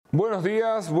Buenos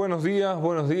días,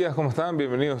 ¿cómo están?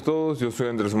 Bienvenidos todos, yo soy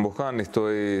Andrés Boján, esto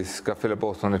es Café La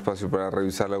Posta, un espacio para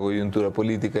revisar la coyuntura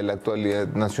política y la actualidad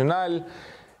nacional.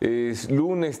 Es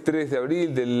lunes 3 de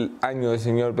abril del año del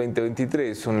Señor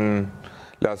 2023, son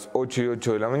las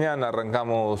 8:08 de la mañana,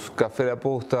 arrancamos Café La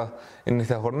Posta en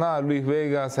esta jornada. Luis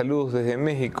Vega, saludos desde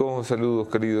México, saludos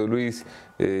querido Luis,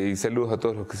 y saludos a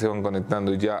todos los que se van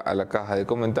conectando ya a la caja de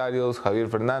comentarios. Javier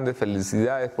Fernández,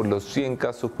 felicidades por los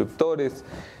 100K suscriptores.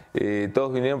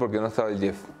 Todos vinieron porque no estaba el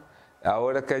Jeff.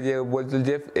 Ahora que haya vuelto el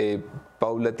Jeff,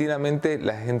 paulatinamente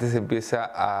la gente se empieza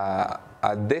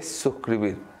a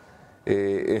desuscribir.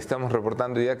 Estamos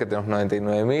reportando ya que tenemos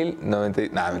 99.000,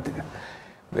 nada, mentira.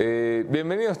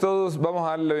 Bienvenidos todos, vamos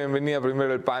a darle la bienvenida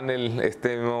primero al panel.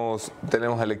 Tenemos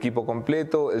al equipo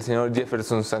completo. El señor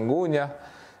Jefferson Sanguña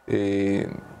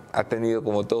ha tenido,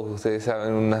 como todos ustedes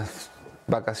saben, unas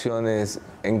vacaciones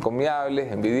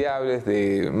encomiables, envidiables,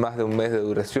 de más de un mes de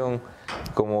duración,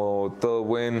 como todo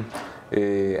buen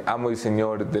amo y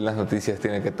señor de las noticias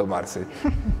tiene que tomarse.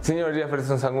 Señor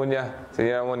Jefferson Sanguña,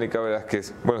 señora Mónica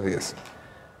Velázquez, buenos días.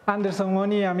 Anderson,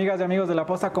 Moni, amigas y amigos de La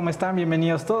Posta, ¿cómo están?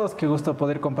 Bienvenidos todos. Qué gusto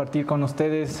poder compartir con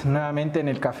ustedes nuevamente en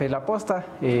el Café La Posta.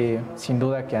 Sin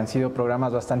duda que han sido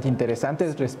programas bastante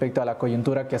interesantes respecto a la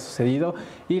coyuntura que ha sucedido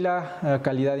y la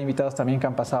calidad de invitados también que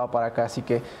han pasado para acá. Así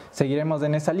que seguiremos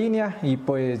en esa línea y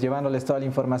pues llevándoles toda la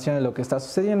información de lo que está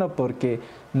sucediendo, porque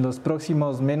en los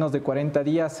próximos menos de 40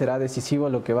 días será decisivo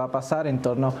lo que va a pasar en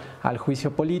torno al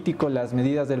juicio político, las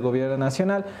medidas del gobierno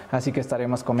nacional. Así que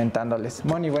estaremos comentándoles.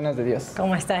 Moni, buenos días.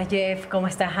 ¿Cómo estás, Jeff? ¿Cómo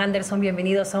estás, Anderson?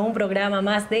 Bienvenidos a un programa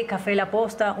más de Café La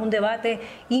Posta, un debate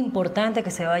importante que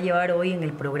se va a llevar hoy en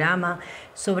el programa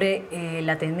sobre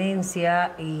la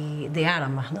tenencia de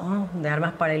armas, ¿no? De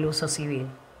armas para el uso civil.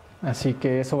 Así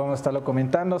que eso vamos a estarlo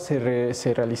comentando.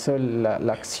 Se realizó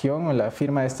la acción o la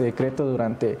firma de este decreto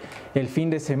durante el fin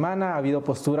de semana. Ha habido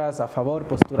posturas a favor,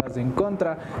 posturas en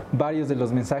contra, varios de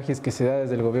los mensajes que se da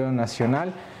desde el gobierno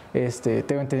nacional.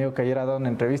 Tengo entendido que ayer ha dado una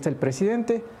entrevista el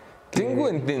presidente. Tengo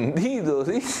entendido,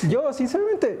 ¿sí? Yo,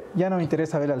 sinceramente, ya no me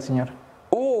interesa ver al señor.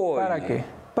 Uy. ¿Para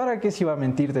qué? ¿Para qué si va a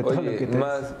mentir de todo lo que te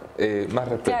más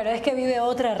respeto. Claro, es que vive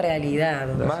otra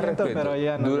realidad. Más respeto. Pero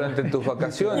ya no. Durante tus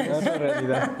vacaciones, otra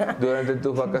realidad. Durante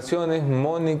tus vacaciones,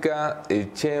 Mónica,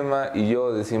 Chema y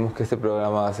yo decimos que este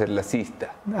programa va a ser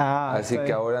lacista. Así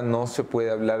que ahora no se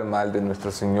puede hablar mal de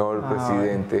nuestro señor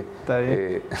presidente. Está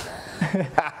bien.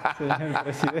 Señor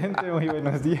presidente, muy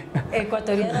buenos días.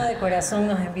 Ecuatoriano de Corazón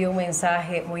nos envió un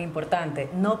mensaje muy importante.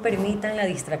 No permitan la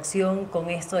distracción con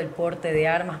esto del porte de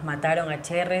armas. Mataron a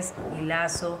Torres y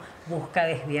Lasso busca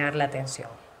desviar la atención.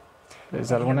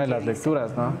 Es alguna de las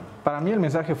lecturas, ¿no? Para mí el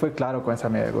mensaje fue claro con esa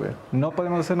medida de gobierno. No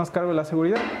podemos hacernos cargo de la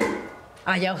seguridad.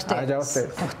 Allá ustedes. Allá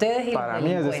ustedes. Ustedes y para los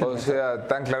mí es delincuentes. O sea,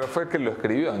 tan claro fue que lo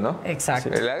escribió, ¿no? Exacto.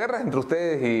 La guerra es entre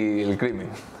ustedes y el crimen.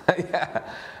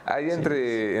 Ahí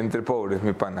entre pobres,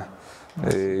 mi pana.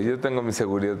 Yo tengo mi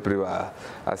seguridad privada.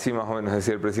 Así más o menos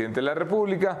decía el presidente de la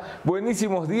República.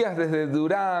 Buenísimos días desde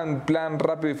Durán, plan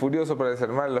rápido y furioso para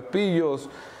desarmar los pillos.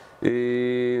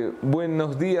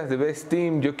 Buenos días de Best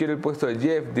Team, yo quiero el puesto de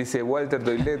Jeff, dice Walter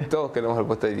Doilet. Todos queremos el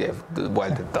puesto de Jeff.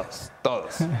 Walter,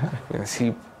 todos.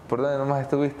 Sí. ¿Por dónde nomás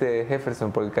estuviste,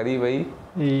 Jefferson? ¿Por el Caribe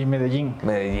y Medellín?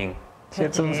 Medellín.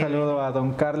 Cierto, un saludo a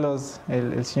don Carlos,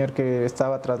 el señor que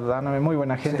estaba trasladándome. Muy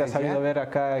buena gente, ha sabido ver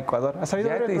acá a Ecuador. ¿Ha sabido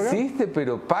ver el programa? Ya te hiciste,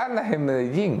 pero panas en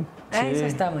Medellín. Sí, eso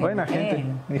está muy buena bien.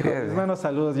 Gente. Dijo, hermanos,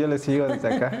 saludos, yo les sigo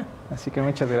desde acá. Así que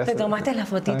muchas gracias. ¿Te tomaste las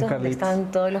fotitos donde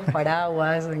están todos los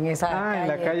paraguas en esa calle? En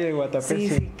la calle de Guatapé.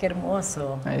 Sí, qué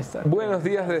hermoso. Ahí está. Buenos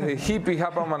días desde Hippie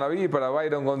Japa, Manaví, para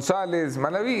Byron González.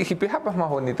 Manaví, Hippie Japa es más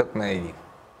bonito que Medellín.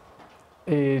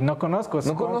 No conozco.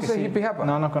 ¿No conoces Hippie Japa?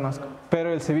 No conozco.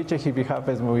 Pero el ceviche Hippie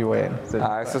Japa es muy bueno.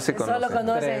 Eso sí conozco. Solo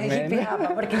conoce Hippie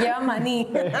Japa porque lleva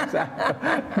maní. Exacto.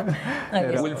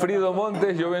 Wilfrido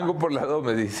Montes, yo vengo por la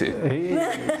Dome, dice. Sí.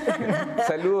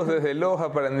 Saludos desde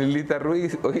Loja para Nilita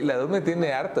Ruiz. Oye, la Dome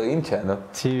tiene harto hincha, ¿no?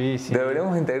 Sí.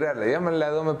 Deberíamos integrarla. Llámale a la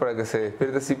Dome para que se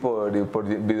despierte así por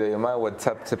videollamada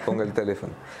WhatsApp, se ponga el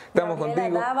teléfono. Estamos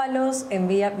contigo. Dávalos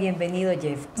envía bienvenido,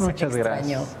 Jeff. Muchas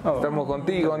gracias. Estamos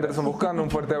contigo, Anderson Buscando. Un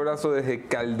fuerte abrazo desde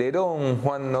Calderón,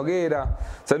 Juan Noguera.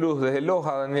 Saludos desde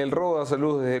Loja, Daniel Roda.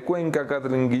 Saludos desde Cuenca,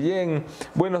 Catherine Guillén.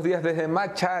 Buenos días desde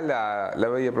Machala, la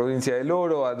bella provincia del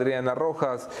Oro, Adriana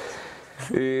Rojas.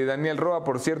 Daniel Roa,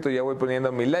 por cierto, ya voy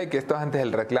poniendo mi like. Esto es antes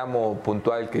del reclamo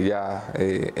puntual que ya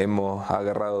hemos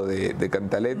agarrado de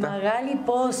cantaleta. Magali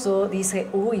Pozo dice,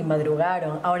 uy,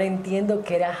 madrugaron. Ahora entiendo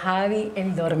que era Javi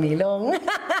el dormilón.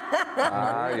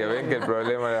 Ya ven que el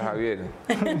problema era Javier.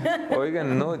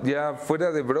 Oigan, no, ya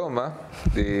fuera de broma,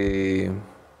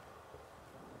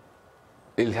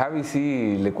 El Javi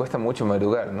sí le cuesta mucho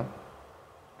madrugar, ¿no?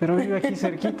 Pero vive aquí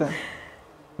cerquita.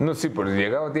 No, sí, porque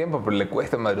llegado a tiempo, pero le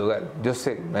cuesta madrugar. Yo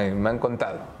sé, me han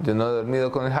contado. Yo no he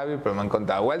dormido con el Javi, pero me han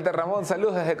contado. Walter Ramón,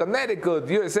 saludos desde Connecticut,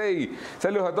 USA.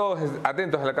 Saludos a todos,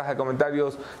 atentos a la caja de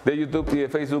comentarios de YouTube y de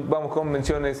Facebook. Vamos con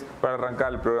menciones para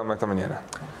arrancar el programa esta mañana.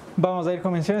 Vamos a ir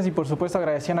con menciones y por supuesto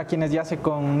agradeciendo a quienes ya se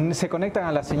conectan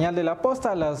a la señal de la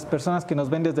posta, a las personas que nos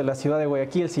ven desde la ciudad de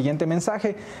Guayaquil. El siguiente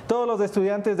mensaje: todos los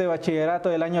estudiantes de bachillerato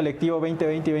del año lectivo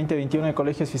 2020 y 2021 de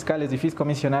colegios fiscales y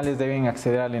fiscomisionales deben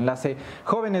acceder al enlace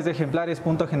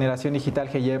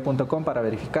jóvenesdeejemplares.generaciondigitalgy.com para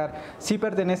verificar si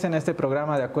pertenecen a este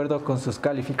programa de acuerdo con sus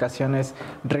calificaciones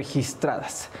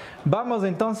registradas. Vamos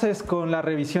entonces con la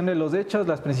revisión de los hechos,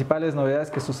 las principales novedades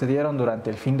que sucedieron durante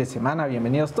el fin de semana.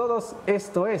 Bienvenidos todos,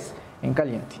 esto es En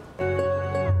Caliente.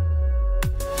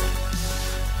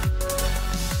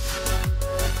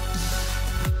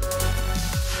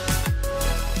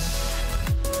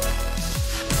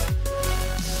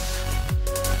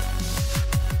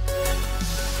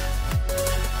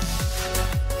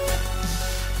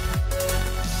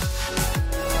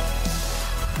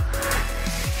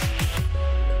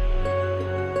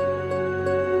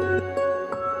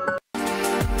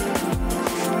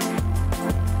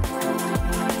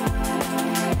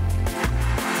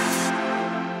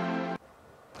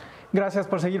 Gracias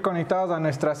por seguir conectados a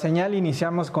nuestra señal.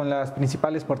 Iniciamos con las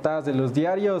principales portadas de los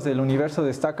diarios. El Universo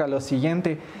destaca lo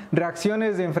siguiente: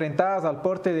 reacciones enfrentadas al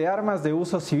porte de armas de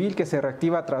uso civil que se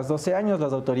reactiva tras 12 años.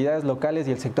 Las autoridades locales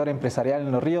y el sector empresarial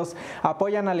en Los Ríos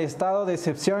apoyan al estado de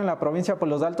excepción en la provincia por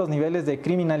los altos niveles de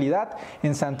criminalidad.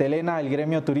 En Santa Elena, el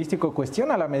gremio turístico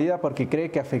cuestiona la medida porque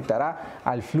cree que afectará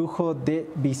al flujo de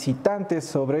visitantes.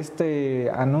 Sobre este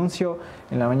anuncio,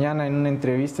 en la mañana en una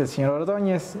entrevista el señor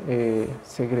Ordóñez,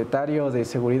 secretario de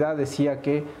Seguridad, decía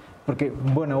que, porque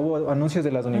bueno, hubo anuncios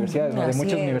de las universidades, ¿no? De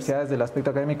muchas universidades del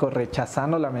aspecto académico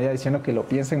rechazando la medida, diciendo que lo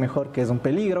piensen mejor, que es un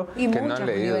peligro. Y que muchas no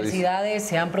leído, universidades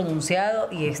se han pronunciado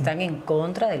y están en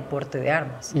contra del porte de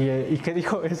armas. ¿Y qué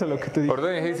dijo eso, lo que tú dijiste?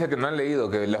 Ordóñez dice que no han leído,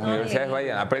 que las universidades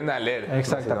vayan, aprendan a leer.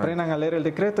 Exacto, aprendan a leer el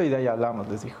decreto y de ahí hablamos,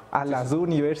 les dijo. A las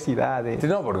universidades. Sí,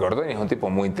 no, porque Ordóñez es un tipo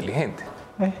muy inteligente.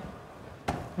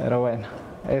 Pero bueno,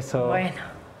 eso...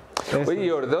 Bueno. Oye, y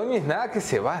Ordóñez nada que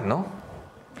se va, ¿no?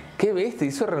 ¿Qué ves?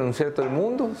 Hizo renunciar a todo el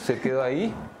mundo, se quedó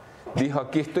ahí, dijo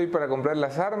aquí estoy para comprar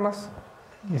las armas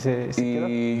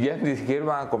y ya ni siquiera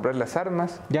van a comprar las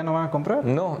armas. ¿Ya no van a comprar?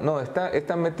 No,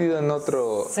 está metido en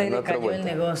otro Se le cayó vuelta.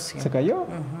 el negocio. ¿Se cayó?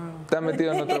 Está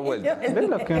metido en otra vuelta. ¿Ves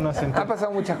lo que uno siente? Ha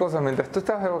pasado muchas cosas. Mientras tú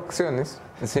estabas de vacaciones,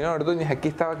 el señor Ordóñez aquí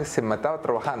estaba que se mataba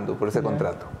trabajando por ese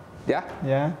contrato. ¿Ya?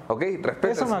 Ya. Ok,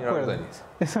 respeto al señor Ordóñez.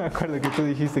 Eso me acuerdo que tú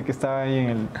dijiste que estaba ahí en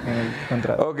el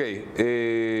contrato. Ok,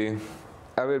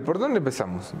 a ver, ¿por dónde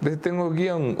empezamos? ¿Tengo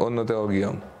guión o no tengo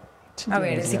guión? A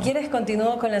ver, si quieres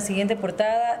continúo con la siguiente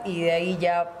portada y de ahí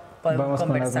ya podemos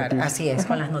conversar. Así es,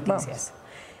 con las noticias.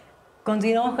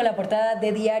 Continuamos con la portada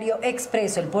de Diario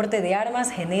Expreso. El porte de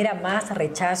armas genera más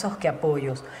rechazos que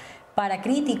apoyos. Para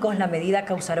críticos, la medida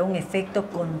causará un efecto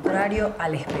contrario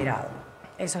al esperado.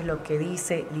 Eso es lo que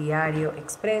dice Diario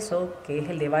Expreso, que es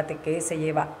el debate que se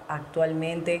lleva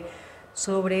actualmente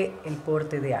sobre el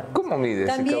porte de armas. ¿Cómo mide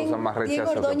si causa más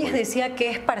rechazo? Diego Ordóñez decía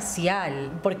que es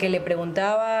parcial, porque le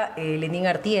preguntaba Lenín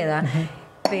Artieda,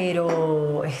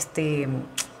 pero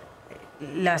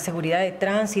la seguridad de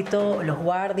tránsito, los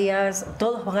guardias,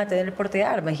 todos van a tener el porte de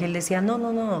armas. Y él decía,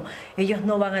 no, ellos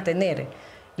no van a tener.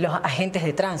 Los agentes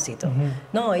de tránsito.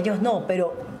 No, ellos no,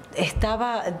 pero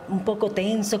estaba un poco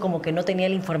tenso, como que no tenía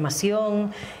la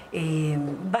información.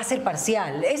 Va a ser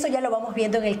parcial. Eso ya lo vamos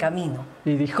viendo en el camino.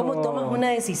 Y dijo, ¿cómo tomas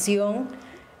una decisión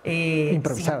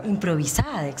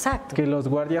improvisada? Exacto. Que los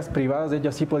guardias privados,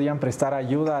 ellos sí podían prestar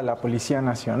ayuda a la Policía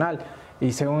Nacional.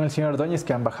 Y según el señor Ordóñez,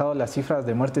 que han bajado las cifras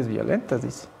de muertes violentas,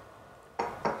 dice.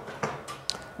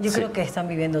 Yo creo que están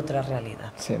viviendo otra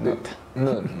realidad. Se nota.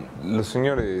 No, los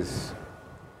señores...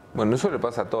 Bueno, eso le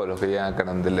pasa a todos los que llegan a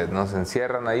Carondelet, ¿no? Se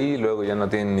encierran ahí y luego ya no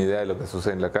tienen ni idea de lo que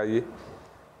sucede en la calle.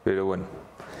 Pero bueno.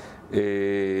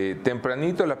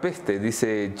 Tempranito la peste,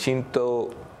 dice Chito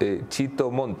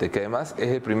Monte, que además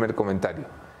es el primer comentario.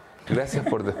 Gracias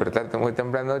por despertarte muy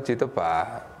temprano, Chito,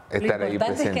 para estar ahí presente. Lo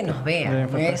importante es que nos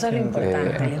vean, eso es lo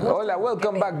importante. Hola,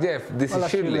 welcome back, Jeff. This is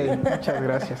Shirley. Muchas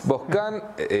gracias. Boscan,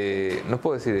 no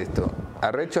puedo decir esto.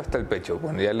 Arrecho hasta el pecho.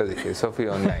 Bueno, ya lo dije, Sofi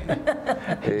Online.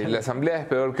 La asamblea es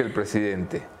peor que el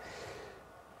presidente.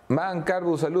 Man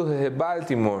Carbu, saludos desde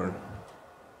Baltimore.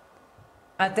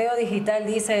 Ateo Digital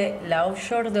dice, la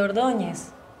offshore de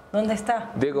Ordóñez. ¿Dónde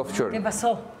está? Diego Offshore. ¿Qué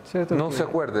pasó? No se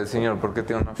acuerda el señor por qué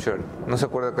tiene un offshore. No se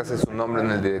acuerda que hace su nombre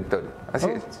en el directorio. Así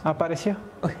es. Apareció.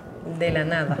 De la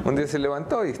nada. Un día se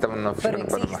levantó y estaba en una oficina.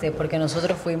 Pero existe, porque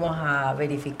nosotros fuimos a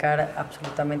verificar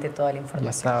absolutamente toda la información.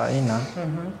 Ya estaba ahí, ¿no?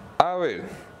 A ver,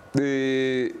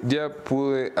 ya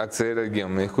pude acceder al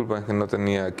guión. Me disculpan que no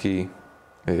tenía aquí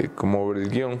cómo ver el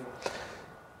guión.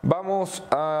 Vamos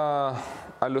a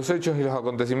los hechos y los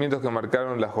acontecimientos que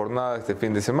marcaron la jornada de este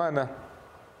fin de semana.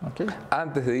 Okay.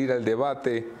 Antes de ir al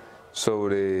debate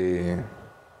sobre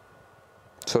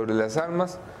las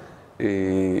armas,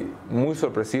 muy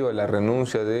sorpresiva la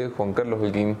renuncia de Juan Carlos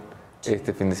Holguín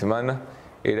este fin de semana.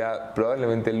 Era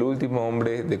probablemente el último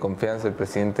hombre de confianza del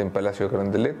presidente en Palacio de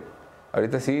Carondelet.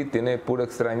 Ahorita sí, tiene puro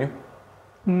extraño.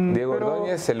 Diego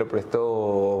Ordóñez se lo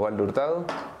prestó Osvaldo Hurtado.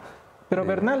 Pero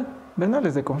Bernal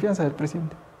es de confianza del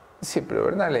presidente. Sí, pero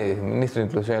Bernal es ministro de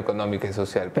Inclusión Económica y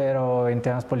Social. Pero en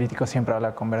temas políticos siempre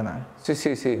habla con Bernal.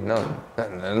 Sí.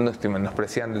 No estoy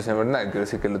menospreciando al señor Bernal. Quiero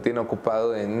decir que lo tiene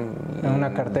ocupado en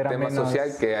una cartera un tema menos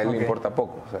social que a él le importa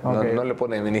poco. O sea, no le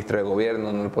pone de ministro de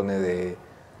gobierno, no le pone de...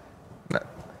 Nada.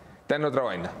 Está en otra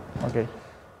vaina. Okay.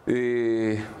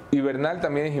 Y Bernal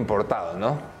también es importado,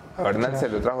 ¿no? A Bernal se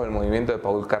lo trajo el movimiento de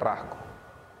Paul Carrasco.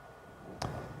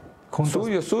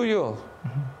 Juntos. Suyo.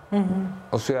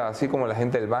 O sea, así como la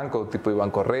gente del banco, tipo Iván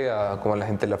Correa, como la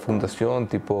gente de la fundación,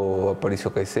 tipo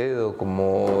Aparicio Caicedo,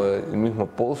 como el mismo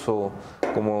Pozo,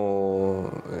 como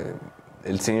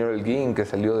el señor Holguín que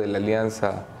salió de la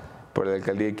alianza por la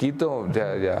alcaldía de Quito,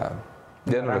 ya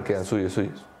no le quedan suyos.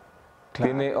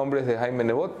 Claro. Tiene hombres de Jaime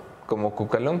Nebot, como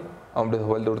Cucalón, hombres de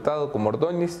Osvaldo Hurtado, como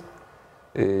Ordóñez.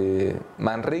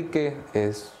 Manrique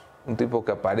es un tipo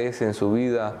que aparece en su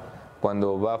vida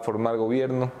cuando va a formar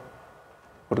gobierno,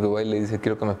 porque va y le dice,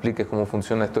 quiero que me expliques cómo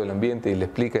funciona esto del ambiente, y le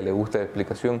explica, y le gusta la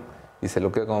explicación, y se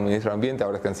lo queda como ministro de Ambiente,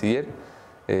 ahora es canciller.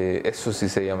 Eso sí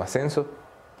se llama ascenso.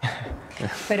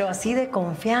 Pero así de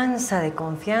confianza,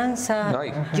 No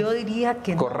hay. yo diría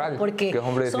que Corral, no, porque que es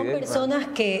hombre de son Fidel, personas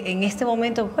que en este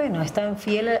momento, bueno, están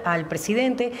fieles al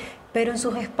presidente, pero en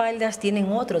sus espaldas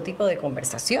tienen otro tipo de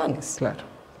conversaciones.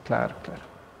 Claro.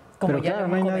 Como Pero ya claro, lo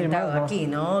no hay hemos nadie comentado más, ¿no? aquí,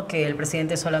 ¿no? Que el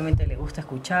presidente solamente le gusta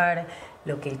escuchar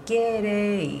lo que él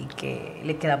quiere y que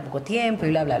le queda poco tiempo y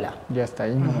bla, bla, bla. Ya está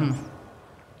ahí, ¿no?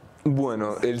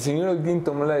 Bueno, el señor Holguín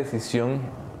tomó la decisión.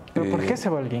 ¿Pero por qué se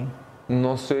va Holguín?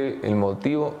 No sé el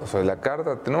motivo. O sea, la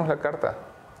carta, tenemos la carta.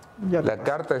 La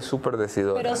carta es súper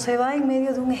decidora. Pero se va en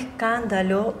medio de un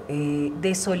escándalo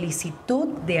de solicitud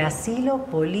de asilo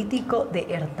político de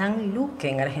Hernán Luque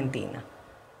en Argentina.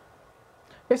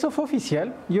 ¿Eso fue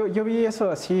oficial? Yo vi eso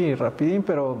así rapidín,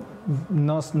 pero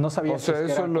no sabía. O sea, si es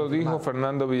que eso era lo confirmado. dijo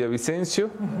Fernando Villavicencio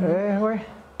Güey.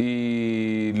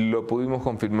 y lo pudimos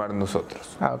confirmar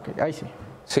nosotros. Ah, ok, ahí sí.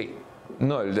 Sí.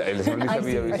 No, el señor Ay, sí.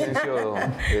 Villavicencio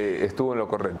estuvo en lo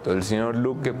correcto. El señor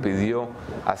Luque pidió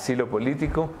asilo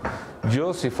político.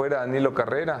 Yo, si fuera Danilo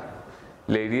Carrera,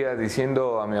 le iría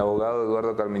diciendo a mi abogado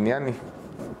Eduardo Carminiani,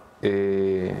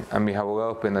 a mis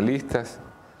abogados penalistas,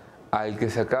 al que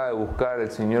se acaba de buscar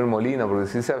el señor Molina, porque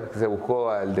sí sabes que se buscó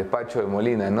al despacho de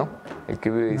Molina, ¿no? El que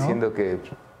vive diciendo que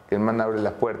el man abre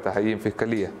las puertas ahí en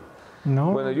Fiscalía.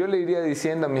 No. Bueno, yo le iría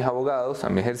diciendo a mis abogados, a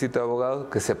mi ejército de abogados,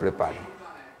 que se preparen.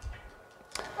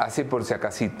 Así por si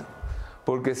acasito.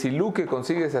 Porque si Luque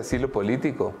consigue ese asilo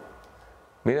político,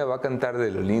 mira, va a cantar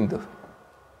de lo lindo.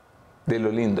 De lo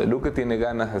lindo. Luque tiene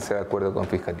ganas de hacer acuerdo con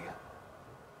Fiscalía.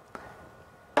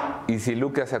 Y si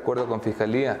Luque hace acuerdo con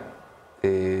Fiscalía,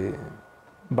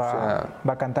 va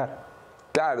a cantar.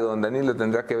 Claro, don Danilo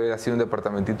tendrá que ver así un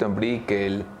departamentito en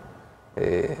Brickell,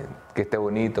 que esté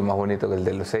bonito, más bonito que el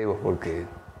de los Ceibos,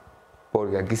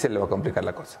 porque aquí se le va a complicar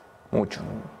la cosa. Mucho.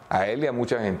 A él y a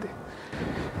mucha gente.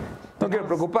 No quiero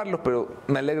preocuparlos, pero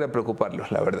me alegra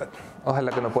preocuparlos, la verdad.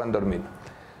 Ojalá que no puedan dormir.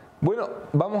 Bueno,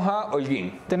 vamos a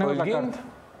Holguín. Tenemos la carta.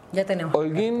 Ya tenemos.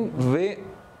 Holguín ve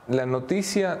la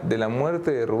noticia de la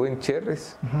muerte de Rubén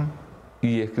Cherres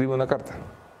y escribe una carta.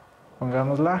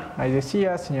 Pongámosla. Ahí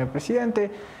decía, señor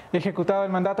presidente, he ejecutado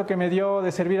el mandato que me dio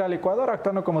de servir al Ecuador,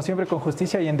 actuando como siempre con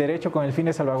justicia y en derecho con el fin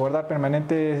de salvaguardar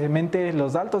permanentemente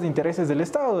los altos intereses del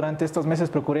Estado. Durante estos meses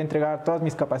procuré entregar todas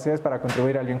mis capacidades para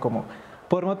contribuir al bien común.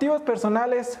 Por motivos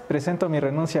personales, presento mi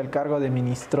renuncia al cargo de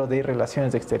ministro de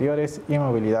Relaciones Exteriores y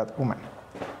Movilidad Humana.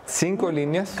 5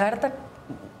 líneas. Carta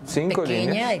 5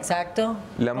 pequeña, líneas. exacto.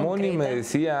 La Moni me concreta.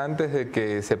 decía antes de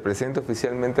que se presente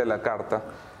oficialmente la carta,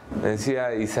 me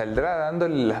decía, y saldrá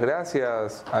dándole las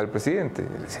gracias al presidente.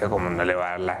 Y decía, ¿cómo no le va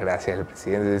a dar las gracias al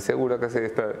presidente? Seguro que hace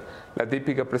esta, la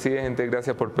típica presidente,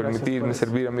 gracias por permitirme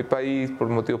servir a mi país, por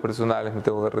motivos personales me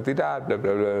tengo que retirar, bla,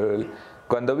 bla, bla, bla.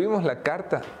 Cuando vimos la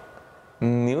carta,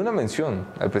 ni una mención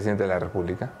al presidente de la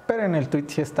República. Pero en el tuit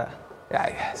sí está.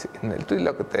 Ay, sí, tú y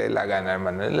lo que te dé la gana,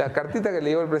 hermano. La cartita que le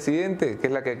llevó el presidente, que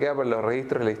es la que queda para los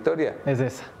registros de la historia. Es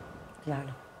esa. Claro.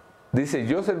 Dice,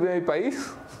 yo serví a mi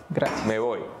país, Gracias. me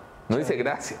voy. No dice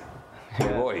gracias,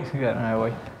 me voy. Claro, me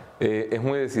voy. Es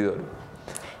muy decidor.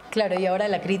 Claro, y ahora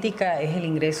la crítica es el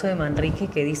ingreso de Manrique,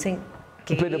 que dicen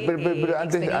que Pero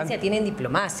experiencia tiene en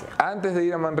diplomacia. Antes de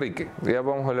ir a Manrique, ya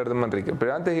vamos a hablar de Manrique,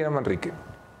 pero antes de ir a Manrique,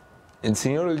 el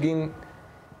señor Holguín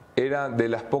era de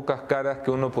las pocas caras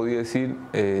que uno podía decir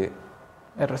Es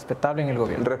respetable en el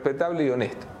gobierno. respetable y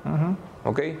honesto.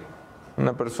 ¿Ok?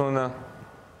 Una persona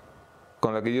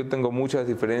con la que yo tengo muchas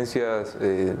diferencias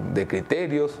de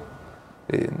criterios,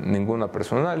 ninguna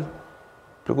personal,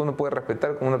 pero que uno puede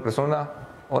respetar como una persona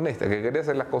honesta, que quería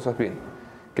hacer las cosas bien.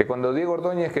 Que cuando Diego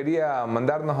Ordóñez quería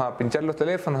mandarnos a pinchar los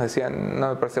teléfonos, decían, no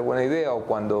me parece buena idea, o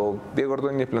cuando Diego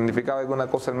Ordóñez planificaba alguna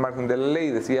cosa al margen de la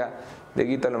ley, decía,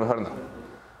 Dieguito, a lo mejor no.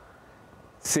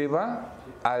 Se va,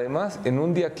 además, en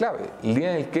un día clave, el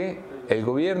día en el que el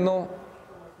gobierno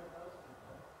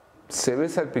se ve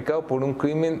salpicado por un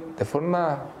crimen de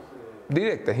forma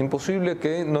directa. Es imposible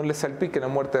que no le salpique la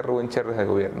muerte de Rubén Cherres al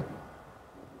gobierno.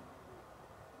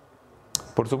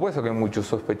 Por supuesto que hay muchos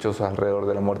sospechosos alrededor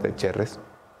de la muerte de Cherres,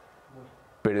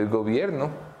 pero el gobierno,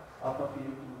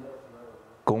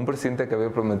 con un presidente que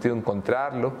había prometido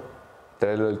encontrarlo,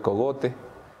 traerlo del cogote,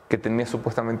 que tenía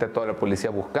supuestamente a toda la policía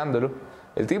buscándolo,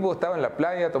 el tipo estaba en la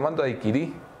playa tomando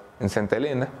daiquiri en Santa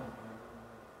Elena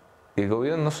y el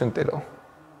gobierno no se enteró.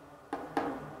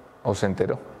 ¿O se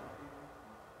enteró?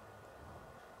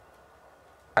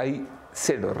 Hay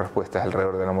cero respuestas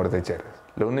alrededor de la muerte de Cherres.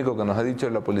 Lo único que nos ha dicho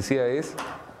la policía es,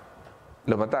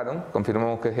 lo mataron,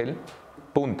 confirmamos que es él,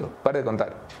 punto, para de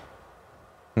contar.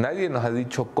 Nadie nos ha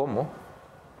dicho cómo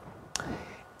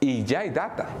y ya hay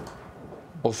data.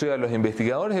 O sea, los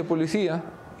investigadores de policía,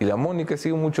 y la Mónica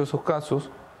sigue muchos de esos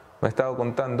casos, me ha estado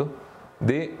contando,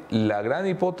 de la gran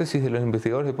hipótesis de los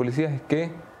investigadores de policía es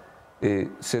que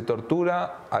se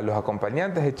tortura a los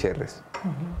acompañantes de Cherres.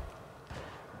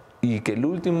 Y que el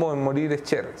último en morir es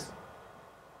Cherres.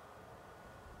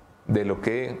 De lo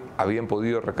que habían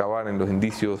podido recabar en los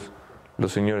indicios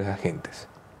los señores agentes.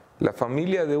 La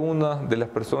familia de una de las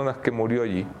personas que murió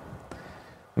allí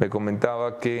me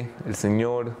comentaba que el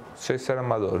señor César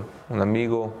Amador, un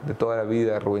amigo de toda la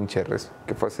vida de Rubén Cherres,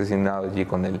 que fue asesinado allí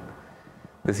con él,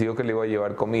 decidió que le iba a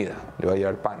llevar comida, le iba a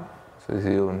llevar pan. Se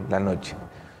decidió en la noche.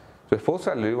 Su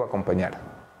esposa lo iba a acompañar.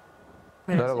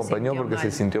 Pero no lo acompañó porque se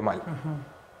sintió mal.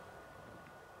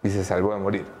 Y se salvó de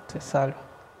morir. Se salva.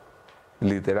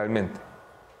 Literalmente.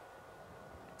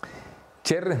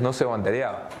 Cherres no se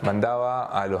bandereaba, mandaba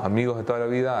a los amigos de toda la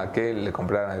vida a que le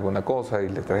compraran alguna cosa y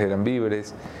le trajeran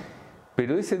víveres,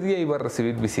 pero ese día iba a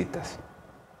recibir visitas.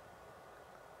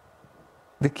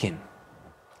 ¿De quién?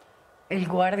 El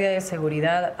guardia de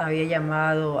seguridad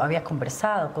había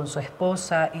conversado con su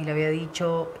esposa y le había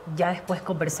dicho, ya después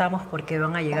conversamos porque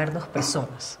van a llegar 2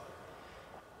 personas.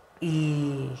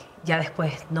 Y ya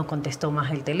después no contestó más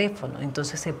el teléfono.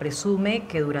 Entonces se presume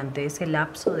que durante ese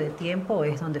lapso de tiempo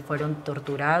es donde fueron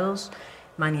torturados,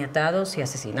 maniatados y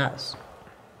asesinados.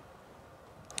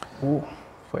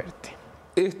 Fuerte.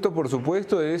 Esto, por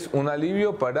supuesto, es un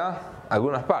alivio para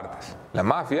algunas partes. La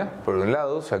mafia, por un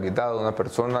lado, se ha quitado a una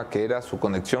persona que era su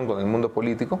conexión con el mundo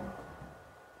político.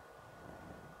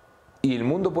 Y el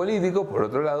mundo político, por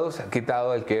otro lado, se ha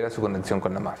quitado al que era su conexión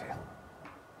con la mafia.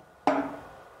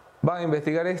 ¿Van a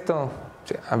investigar esto?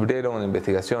 Sí, abrieron una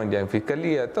investigación ya en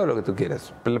fiscalía, todo lo que tú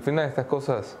quieras. Pero al final estas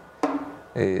cosas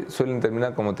suelen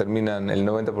terminar como terminan el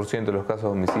 90% de los casos de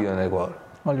homicidio en Ecuador.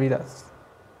 Olvidas.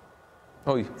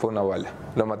 Uy, fue una bala,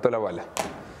 lo mató la bala.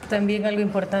 También algo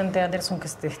importante, Anderson, que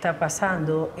te está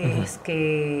pasando es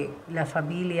que la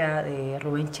familia de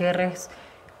Rubén Cherres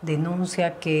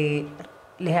denuncia que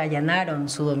les allanaron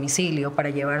su domicilio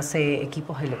para llevarse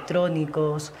equipos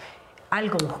electrónicos.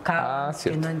 Algo buscaban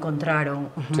que no encontraron.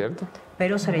 ¿Cierto?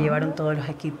 Pero se le llevaron todos los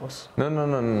equipos. No.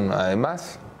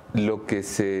 Además, lo que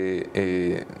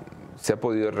se ha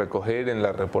podido recoger en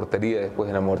la reportería después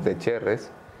de la muerte de Cherres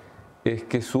es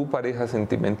que su pareja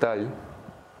sentimental,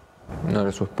 no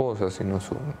era su esposa, sino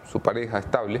su pareja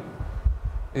estable,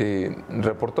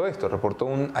 reportó esto, reportó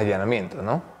un allanamiento,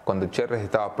 ¿no? Cuando Cherres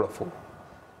estaba prófugo.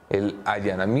 El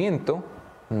allanamiento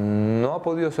no ha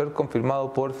podido ser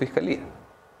confirmado por fiscalía.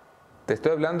 Te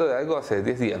estoy hablando de algo hace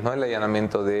 10 días, no el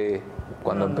allanamiento de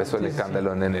cuando empezó el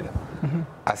escándalo en enero.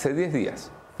 Hace 10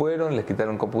 días fueron, les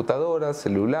quitaron computadoras,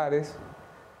 celulares,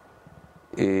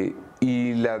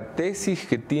 y la tesis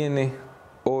que tiene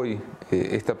hoy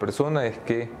esta persona es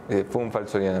que fue un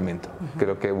falso allanamiento. Que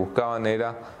lo que buscaban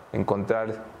era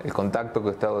encontrar el contacto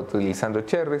que estaba utilizando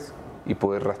Cherres y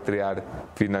poder rastrear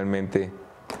finalmente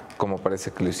como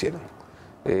parece que lo hicieron.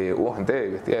 Hubo gente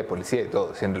vestida de policía y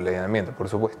todo, haciendo el allanamiento, por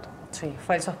supuesto. Sí,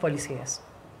 falsos policías.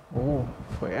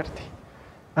 Fuerte.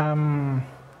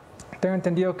 Tengo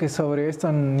entendido que sobre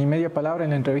esto ni media palabra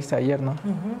en la entrevista de ayer, ¿no?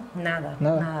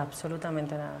 Nada,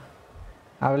 absolutamente nada.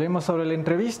 Hablemos sobre la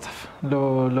entrevista,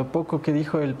 lo poco que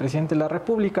dijo el presidente de la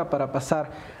República, para pasar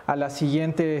a la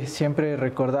siguiente. Siempre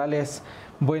recordarles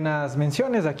buenas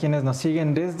menciones a quienes nos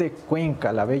siguen desde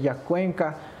Cuenca, la bella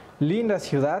Cuenca, linda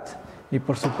ciudad. Y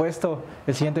por supuesto,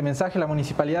 el siguiente mensaje: la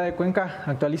Municipalidad de Cuenca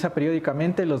actualiza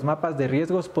periódicamente los mapas de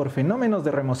riesgos por fenómenos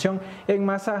de remoción en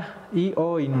masa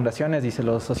o inundaciones, y se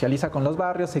los socializa con los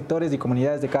barrios, sectores y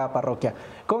comunidades de cada parroquia,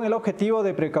 con el objetivo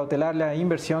de precautelar la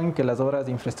inversión y que las obras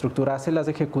de infraestructura se las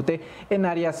ejecute en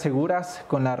áreas seguras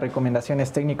con las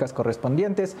recomendaciones técnicas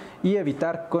correspondientes y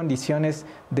evitar condiciones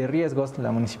de riesgos.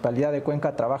 La Municipalidad de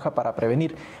Cuenca trabaja para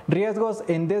prevenir riesgos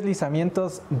en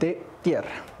deslizamientos de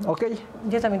tierra. ¿Ok?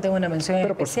 Yo también tengo una mención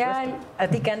especial. A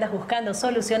ti que andas buscando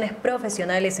soluciones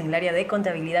profesionales en el área de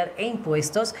contabilidad e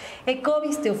impuestos,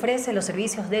 Ecovis te ofrece los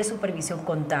servicios de supervisión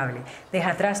contable. Deja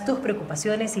atrás tus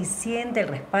preocupaciones y siente el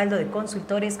respaldo de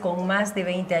consultores con más de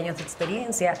 20 años de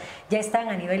experiencia. Ya están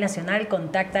a nivel nacional,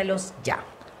 contáctalos ya.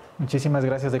 Muchísimas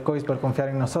gracias, Ecovis, por confiar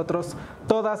en nosotros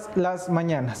todas las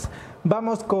mañanas.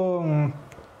 Vamos con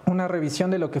una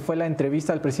revisión de lo que fue la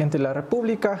entrevista al presidente de la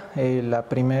República. El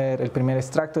primer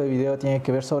extracto de video tiene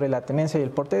que ver sobre la tenencia y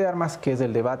el porte de armas, que es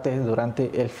el debate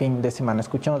durante el fin de semana.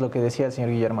 Escuchemos lo que decía el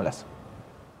señor Guillermo Lasso.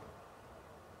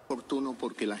 Oportuno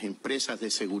porque las empresas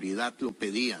de seguridad lo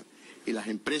pedían y las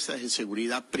empresas de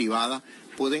seguridad privada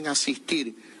pueden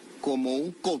asistir como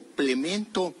un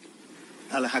complemento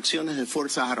a las acciones de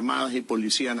Fuerzas Armadas y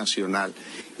Policía Nacional.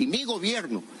 Y mi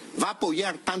gobierno va a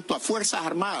apoyar tanto a Fuerzas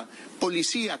Armadas,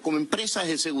 Policía como empresas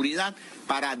de seguridad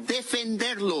para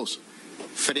defenderlos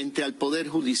frente al Poder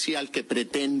Judicial que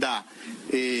pretenda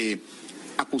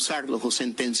acusarlos o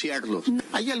sentenciarlos.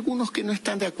 Hay algunos que no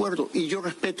están de acuerdo y yo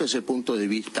respeto ese punto de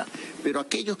vista, pero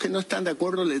aquellos que no están de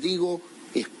acuerdo les digo,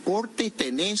 es porte y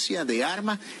tenencia de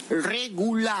armas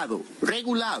regulado.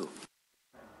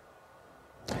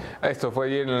 Esto fue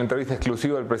ayer en la entrevista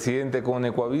exclusiva del presidente con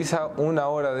Ecoavisa, 1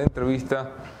 hora de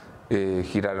entrevista.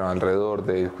 Giraron alrededor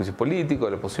del juicio político,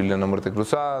 de la posibilidad de una muerte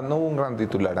cruzada. No hubo un gran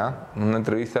titular, una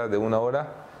entrevista de 1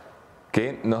 hora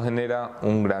que no genera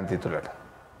un gran titular.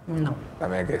 No.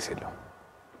 También hay que decirlo.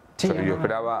 Sí, o sea, yo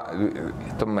esperaba,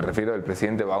 esto me refiero al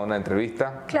presidente va a una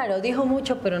entrevista. Claro, dijo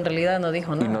mucho, pero en realidad no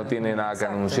dijo nada. Y no tiene nada que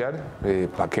anunciar.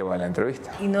 ¿Para qué va la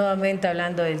entrevista? Y nuevamente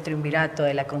hablando del triunvirato,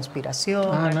 de la conspiración,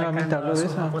 nuevamente habló de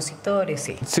sus eso. opositores,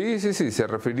 sí. Sí, se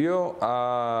refirió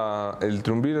a el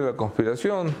triunvirato de la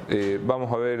conspiración.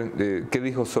 Vamos a ver qué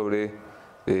dijo sobre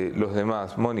los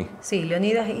demás. Moni. Sí,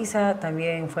 Leonidas Issa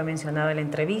también fue mencionado en la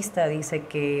entrevista, dice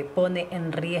que pone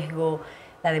en riesgo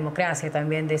la democracia.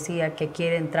 También decía que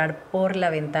quiere entrar por la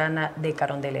ventana de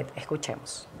Carondelet.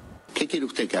 Escuchemos. ¿Qué quiere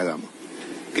usted que hagamos?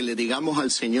 Que le digamos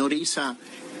al señor Issa,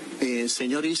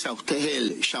 señor Issa, usted es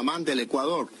el chamán del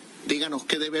Ecuador, díganos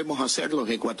qué debemos hacer los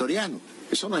ecuatorianos.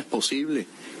 Eso no es posible.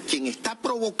 Quien está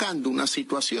provocando una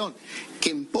situación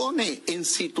que pone en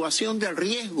situación de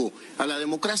riesgo a la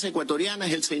democracia ecuatoriana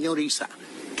es el señor Issa,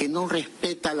 que no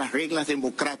respeta las reglas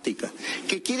democráticas,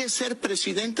 que quiere ser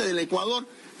presidente del Ecuador,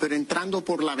 pero entrando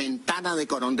por la ventana de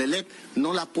Carondelet,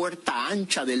 no la puerta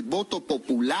ancha del voto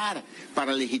popular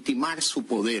para legitimar su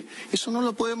poder. Eso no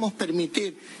lo podemos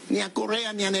permitir, ni a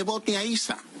Correa, ni a Nebot, ni a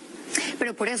Issa.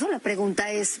 Pero por eso la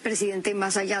pregunta es, presidente,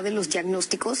 más allá de los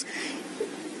diagnósticos,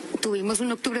 tuvimos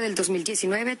un octubre del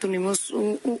 2019, tuvimos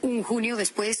un junio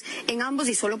después, en ambos,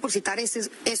 y solo por citar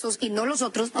esos y no los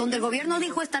otros, donde el gobierno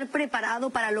dijo estar preparado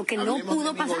para lo que no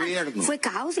pudo pasar. Fue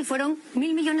caos y fueron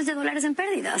 $1.000 millones en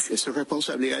pérdidas. Eso es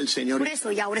responsabilidad del señor. Por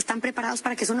eso, y ahora están preparados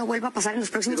para que eso no vuelva a pasar en los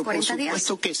próximos 40 días. Por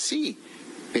supuesto que sí,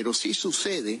 pero sí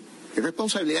sucede, es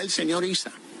responsabilidad del señor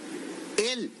Issa.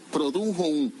 Él produjo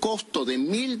un costo de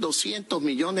 $1.200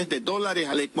 millones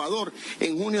al Ecuador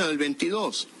en junio del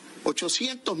 22.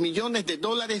 $800 millones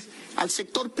al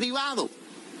sector privado,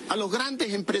 a los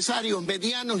grandes empresarios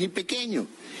medianos y pequeños,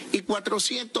 y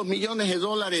 $400 millones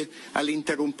al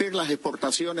interrumpir las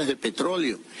exportaciones de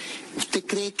petróleo. ¿Usted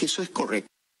cree que eso es correcto?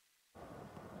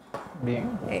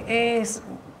 Bien. Es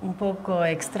un poco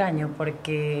extraño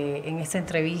porque en esta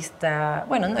entrevista,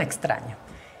 bueno, no extraño,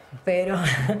 pero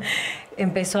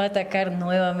empezó a atacar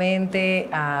nuevamente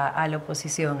a la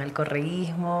oposición, al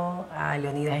correísmo, a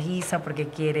Leonidas Issa porque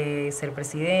quiere ser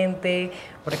presidente,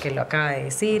 porque lo acaba de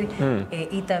decir,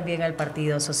 y también al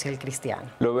Partido Social Cristiano.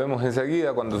 Lo vemos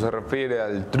enseguida cuando se refiere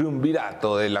al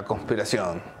triunvirato de la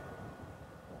conspiración.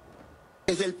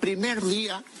 Desde el primer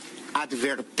día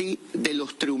advertí de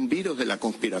los triunviros de la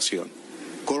conspiración.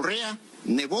 Correa,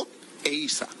 Nebot e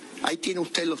Isa. Ahí tiene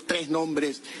usted los 3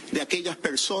 nombres de aquellas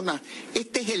personas.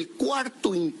 Este es el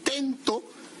 4º intento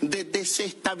de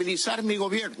desestabilizar mi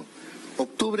gobierno.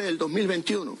 Octubre del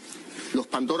 2021, los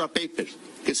Pandora Papers,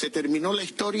 que se terminó la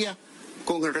historia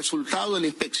con el resultado de la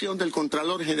inspección del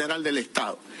Contralor General del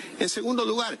Estado. En segundo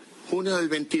lugar, junio del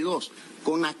 22,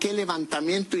 con aquel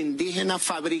levantamiento indígena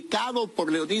fabricado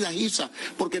por Leonidas Issa,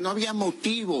 porque no había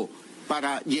motivo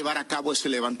para llevar a cabo ese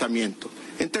levantamiento.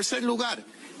 En tercer lugar,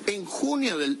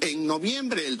 en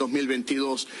noviembre del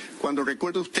 2022, cuando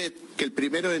recuerde usted que el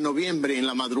 1 de noviembre en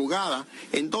la madrugada,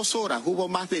 en 2 horas hubo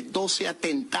más de 12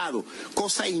 atentados,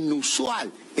 cosa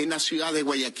inusual en la ciudad de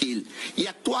Guayaquil. Y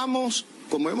actuamos,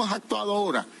 como hemos actuado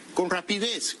ahora, con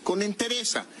rapidez, con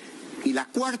entereza. Y la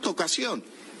 4ª ocasión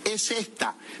es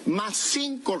esta, más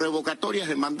 5 revocatorias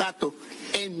de mandato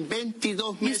en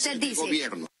 22 meses de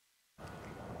gobierno.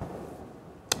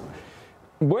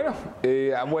 Bueno,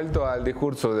 ha vuelto al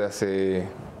discurso de hace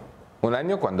un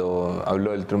año cuando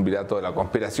habló del triunvirato de la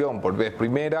conspiración por vez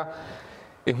primera.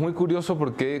 Es muy curioso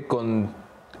porque con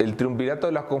el triunvirato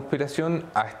de la conspiración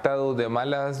ha estado de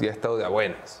malas y ha estado de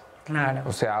buenas. Claro.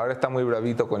 O sea, ahora está muy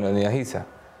bravito con Leonidas Issa,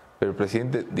 pero el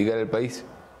presidente, dígale al país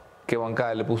qué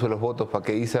bancada le puso los votos para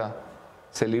que Issa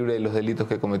se libre de los delitos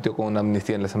que cometió con una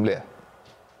amnistía en la Asamblea.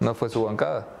 No fue su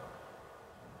bancada.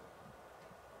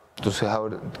 Entonces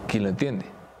ahora, ¿quién lo entiende?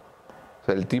 O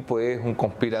sea, el tipo es un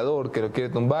conspirador que lo quiere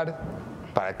tumbar.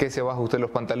 ¿Para qué se baja usted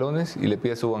los pantalones y le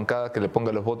pide a su bancada que le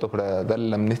ponga los votos para darle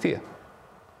la amnistía?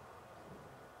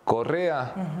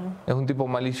 Correa es un tipo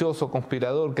malicioso,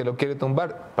 conspirador que lo quiere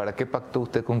tumbar. ¿Para qué pactó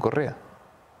usted con Correa?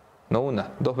 No 1,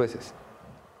 2 veces.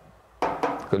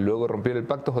 Que luego rompiera el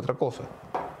pacto es otra cosa.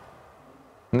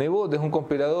 Nebot es un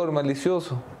conspirador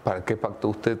malicioso. ¿Para qué pactó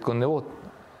usted con Nebot?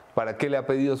 ¿Para qué le ha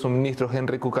pedido a su ministro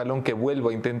Henry Cucalón que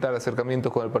vuelva a intentar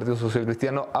acercamientos con el Partido Social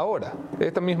Cristiano ahora,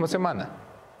 esta misma semana?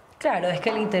 Claro, es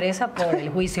que le interesa por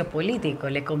el juicio político,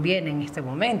 le conviene en este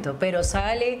momento, pero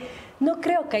sale, no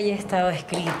creo que haya estado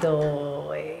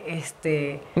escrito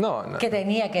no. que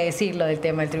tenía que decirlo del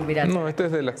tema del triunvirato. No, esta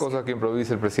es de las cosas que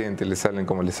improvisa el presidente, le salen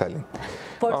como le salen.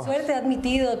 Por suerte ha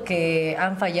admitido que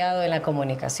han fallado en la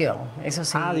comunicación, eso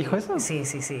sí. Ah, ¿dijo eso? Sí.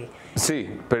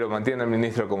 Sí, pero mantiene al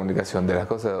ministro de Comunicación de las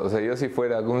cosas. O sea, yo si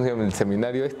fuera, ¿cómo se llama? El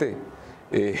seminario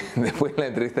después de la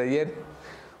entrevista de ayer,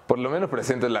 por lo menos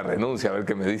presento la renuncia, a ver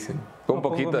qué me dicen. Con un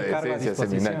poquito de decencia,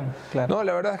 seminario. Claro. No,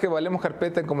 la verdad es que valemos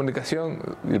carpeta en comunicación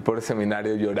y por el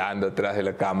seminario llorando atrás de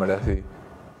la cámara, así.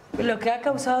 Lo que ha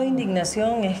causado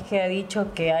indignación es que ha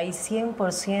dicho que hay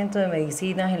 100% de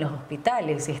medicinas en los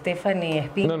hospitales. Stephanie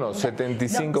Espina. No,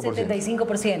 75%. No,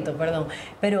 75%, perdón.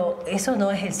 Pero eso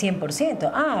no es el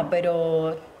 100%.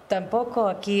 Pero tampoco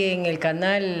aquí en el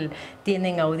canal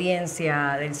tienen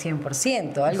audiencia del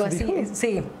 100%. Algo así.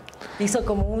 Sí. Hizo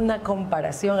como una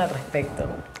comparación al respecto.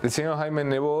 El señor Jaime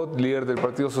Nebot, líder del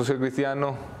Partido Social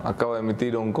Cristiano, acaba de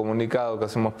emitir un comunicado que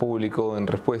hacemos público en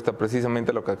respuesta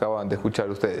precisamente a lo que acaban de escuchar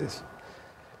ustedes.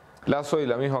 Lasso y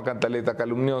la misma cantaleta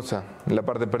calumniosa, en la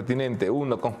parte pertinente.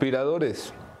 1.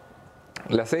 Conspiradores.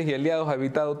 La 6 y aliados ha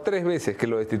evitado 3 veces que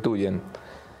lo destituyan.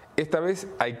 Esta vez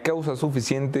hay causa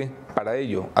suficiente para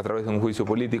ello, a través de un juicio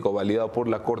político validado por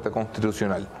la Corte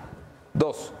Constitucional.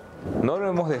 2. No lo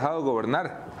hemos dejado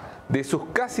gobernar. De sus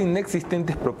casi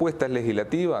inexistentes propuestas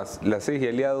legislativas, las 6 y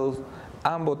aliados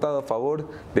han votado a favor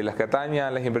de las que atañen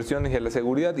a las inversiones y a la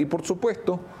seguridad y, por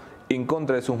supuesto, en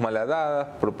contra de sus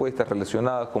malhadadas propuestas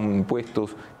relacionadas con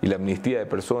impuestos y la amnistía de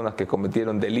personas que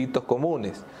cometieron delitos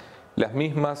comunes, las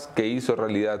mismas que hizo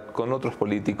realidad con otros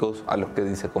políticos a los que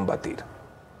dice combatir.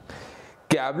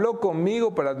 Que habló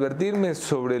conmigo para advertirme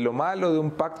sobre lo malo de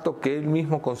un pacto que él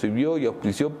mismo concibió y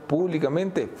auspició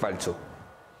públicamente, falso.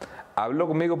 Habló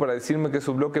conmigo para decirme que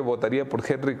su bloque votaría por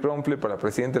Henry Crumple para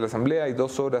presidente de la Asamblea y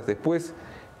 2 horas después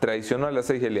traicionó a las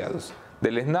 6 aliados.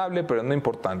 Deleznable, pero no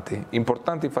importante.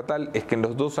 Importante y fatal es que en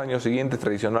los 2 años siguientes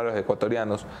traicionó a los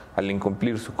ecuatorianos al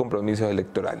incumplir sus compromisos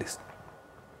electorales.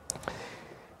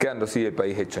 Quedando así el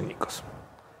país hecho añicos.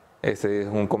 Este es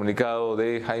un comunicado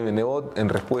de Jaime Nebot en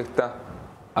respuesta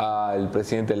al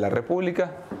presidente de la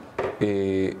República.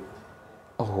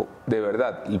 Ojo, de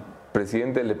verdad, el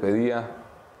presidente le pedía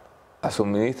a su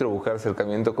ministro buscar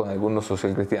acercamiento con algunos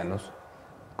socialcristianos,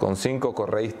 con 5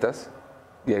 correístas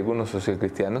y algunos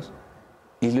socialcristianos,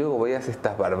 y luego veas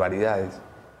estas barbaridades.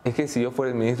 Es que si yo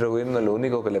fuera el ministro de gobierno, lo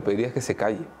único que le pediría es que se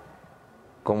calle.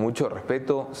 con mucho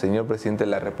respeto, señor presidente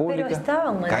de la República. Pero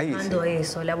estaban manejando cállese.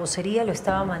 eso, la vocería lo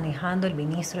estaba manejando el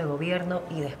ministro de Gobierno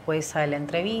y después sale la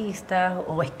entrevista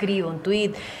o escribe un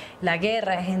tuit, la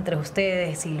guerra es entre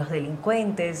ustedes y los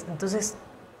delincuentes, entonces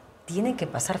tienen que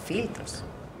pasar filtros.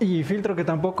 Y filtro que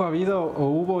tampoco ha habido o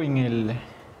hubo en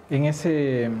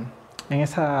ese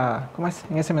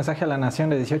mensaje a la nación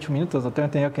de 18 minutos, no tengo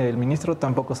entendido que el ministro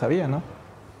tampoco sabía, ¿no?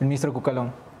 El ministro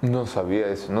Cucalón. No sabía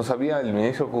eso, no sabía el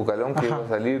ministro Cucalón que iba a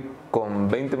salir con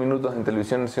 20 minutos en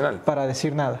televisión nacional. Para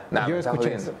decir nada. Nah, Yo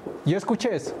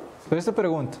escuché eso. Por eso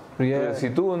pregunto. Pero si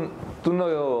tú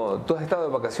has estado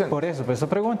de vacaciones. Por eso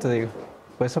pregunto, digo.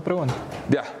 Por eso pregunto.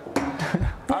 Ya.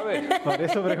 A ver. Por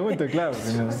eso pregunto, claro.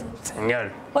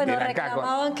 Señor. Bueno, viene acá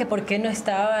reclamaban que por qué no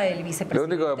estaba el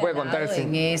vicepresidente Lo único que puede contar es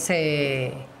en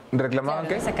ese... ¿Reclamaban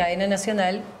qué? En esa cadena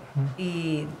nacional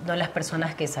y no las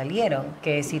personas que salieron,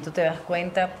 que si tú te das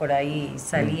cuenta, por ahí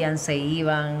salían, se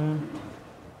iban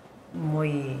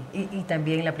muy... Y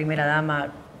también la primera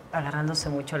dama agarrándose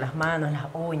mucho las manos, las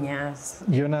uñas.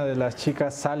 Y una de las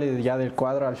chicas sale ya del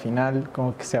cuadro al final,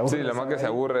 como que se aburre. Sí, la más que se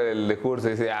aburre del discurso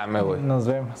y dice, me voy. Nos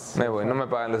vemos. Me voy, no me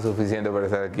pagan lo suficiente para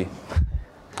estar aquí.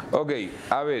 Ok,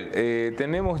 a ver,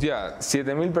 tenemos ya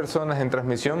 7.000 personas en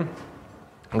transmisión.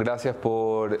 Gracias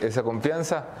por esa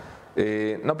confianza.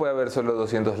 No puede haber solo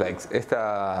 200 likes.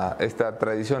 Esta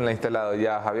tradición la ha instalado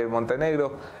ya Javier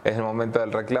Montenegro. Es el momento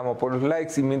del reclamo por los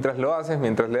likes y mientras lo haces,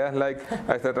 mientras le das like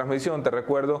a esta transmisión, te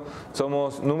recuerdo,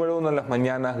 somos número 1 en las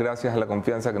mañanas gracias a la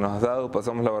confianza que nos has dado.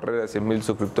 Pasamos la barrera de 100.000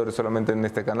 suscriptores solamente en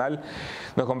este canal.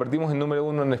 Nos convertimos en número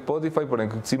 1 en Spotify por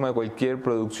encima de cualquier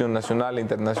producción nacional e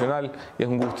internacional y es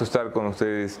un gusto estar con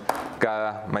ustedes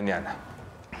cada mañana.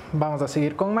 Vamos a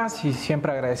seguir con más y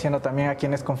siempre agradeciendo también a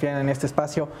quienes confían en este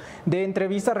espacio de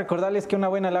entrevista. Recordarles que una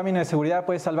buena lámina de seguridad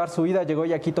puede salvar su vida. Llegó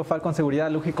Yaquito Falcon Seguridad,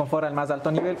 lujo y confort al más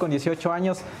alto nivel con 18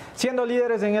 años, siendo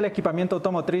líderes en el equipamiento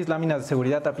automotriz, láminas de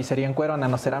seguridad, tapicería en cuero,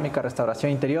 nanocerámica,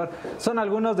 restauración interior. Son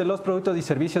algunos de los productos y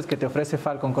servicios que te ofrece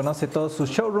Falcon. Conoce todos sus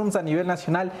showrooms a nivel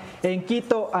nacional en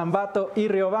Quito, Ambato y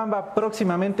Riobamba.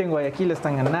 Próximamente en Guayaquil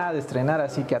están a nada de estrenar,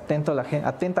 así que atenta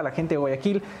la gente de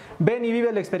Guayaquil. Ven y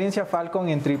vive la experiencia Falcon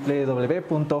en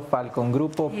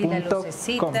www.falcongrupo.com. Y la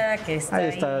lucecita que está ahí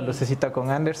está la lucecita con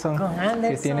Anderson.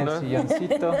 Que tiene el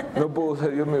silloncito. No puedo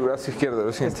usar yo mi brazo izquierdo,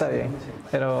 lo siento. Está bien.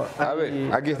 Pero a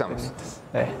ver, aquí estamos.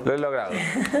 Lo he logrado.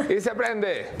 Y se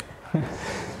aprende.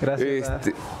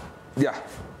 Gracias. Ya.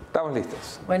 Estamos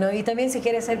listos. Bueno, y también si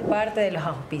quieres ser parte de los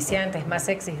auspiciantes más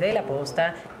sexys de la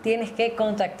posta, tienes que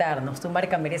contactarnos. Tu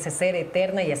marca merece ser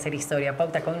eterna y hacer historia.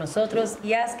 Pauta con nosotros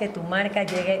y haz que tu marca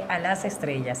llegue a las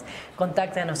estrellas.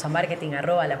 Contáctanos a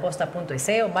marketing@laposta.es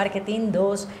o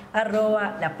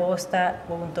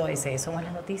marketing2@laposta.es. Somos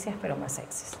las noticias, pero más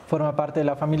sexys. Forma parte de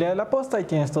la familia de La Posta y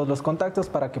tienes todos los contactos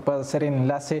para que puedas hacer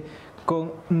enlace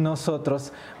con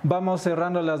nosotros. Vamos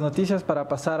cerrando las noticias para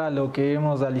pasar a lo que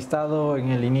hemos alistado en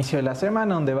el inicio de la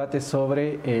semana, un debate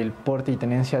sobre el porte y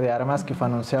tenencia de armas que fue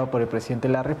anunciado por el presidente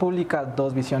de la República.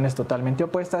 Dos visiones totalmente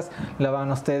opuestas, la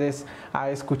van ustedes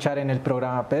a escuchar en el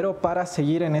programa. Pero para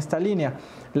seguir en esta línea,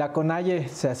 la CONAIE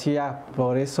se hacía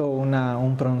por eso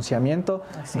un pronunciamiento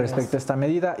respecto a esta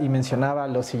medida y mencionaba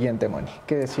lo siguiente, Moni.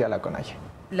 ¿Qué decía la CONAIE?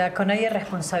 La CONAIE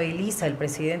responsabiliza al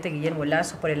presidente Guillermo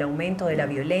Lasso por el aumento de la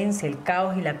violencia, el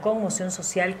caos y la conmoción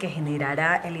social que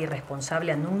generará el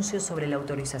irresponsable anuncio sobre la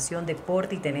autorización de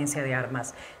porte y tenencia de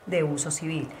armas de uso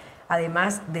civil.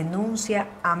 Además, denuncia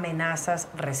amenazas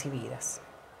recibidas.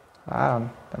 Ah,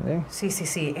 también.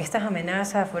 Sí. Estas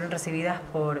amenazas fueron recibidas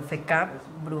por FECAP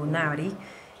Brunari.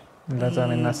 Las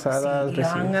amenazadas. Sí, los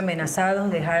han amenazado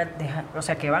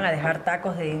que van a dejar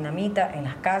tacos de dinamita en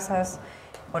las casas,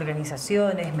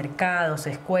 organizaciones, mercados,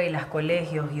 escuelas,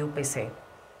 colegios y UPC.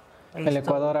 El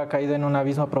Ecuador ha caído en un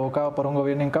abismo provocado por un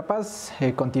gobierno incapaz.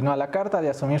 Continúa la carta de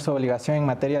asumir su obligación en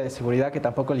materia de seguridad, que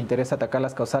tampoco le interesa atacar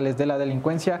las causales de la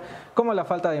delincuencia, como la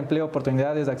falta de empleo,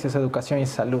 oportunidades de acceso a educación y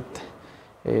salud.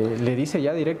 Le dice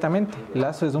ya directamente,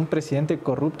 Lasso es un presidente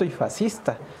corrupto y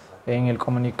fascista en el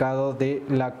comunicado de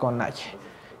la CONAIE,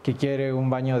 que quiere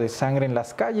un baño de sangre en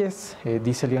las calles,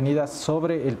 dice Leonidas,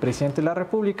 sobre el presidente de la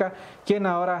República, quien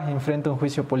ahora enfrenta un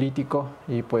juicio político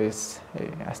y pues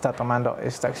está tomando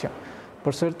esta acción.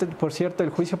 Por cierto, el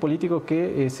juicio político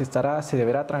que se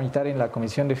deberá tramitar en la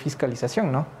Comisión de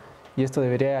Fiscalización, ¿no? Y esto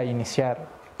debería iniciar.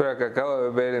 Pero que acabo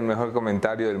de ver el mejor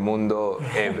comentario del mundo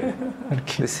ever.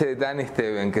 Dice Dani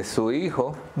Esteban que su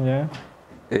hijo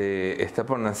está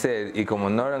por nacer y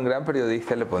como no era un gran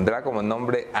periodista le pondrá como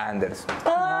nombre Anderson.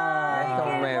 ¡Ay, qué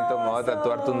momento me voy a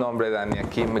tatuar tu nombre, Dani,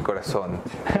 aquí en mi corazón.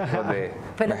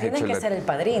 Pero tienes que ser el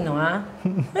padrino, ¿ah?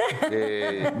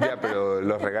 Ya, pero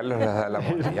los regalos los da la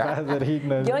moneda.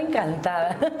 Yo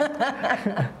encantada.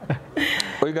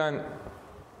 Oigan,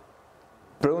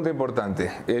 pregunta importante.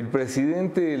 ¿El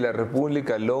presidente de la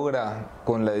República logra,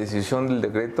 con la decisión del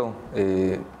decreto,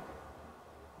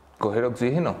 coger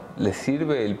oxígeno? ¿Le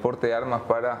sirve el porte de armas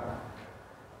para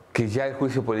que ya el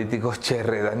juicio político,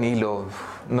 cherre, Danilo,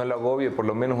 no lo agobie por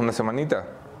lo menos una semanita?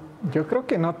 Yo creo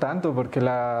que no tanto, porque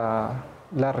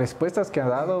las respuestas que ha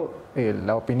dado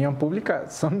la opinión pública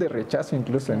son de rechazo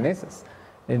incluso en esas.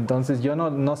 Entonces yo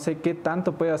no sé qué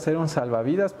tanto puede hacer un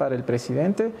salvavidas para el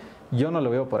presidente. Yo no lo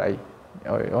veo por ahí,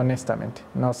 honestamente.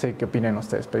 No sé qué opinan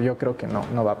ustedes, pero yo creo que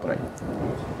no va por ahí.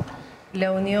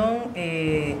 La Unión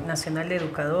Nacional de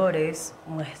Educadores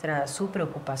muestra su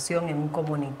preocupación en un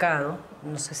comunicado,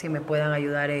 no sé si me puedan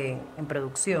ayudar en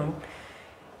producción,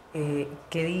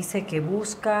 que dice que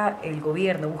el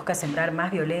gobierno busca sembrar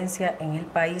más violencia en el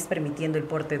país permitiendo el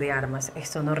porte de armas.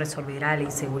 Esto no resolverá la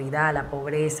inseguridad, la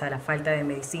pobreza, la falta de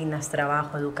medicinas,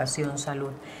 trabajo, educación,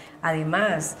 salud.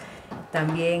 Además,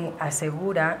 también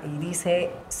asegura y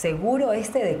dice, seguro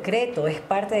este decreto es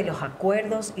parte de los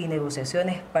acuerdos y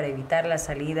negociaciones para evitar la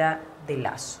salida de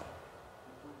Lasso.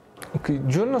 Okay,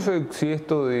 yo no sé si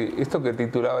esto que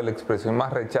titulaba la expresión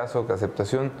más rechazo que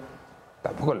aceptación,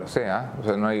 tampoco lo sé, ¿eh? O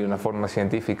sea, no hay una forma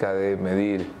científica de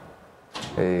medir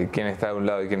quién está de un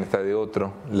lado y quién está de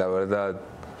otro. La verdad,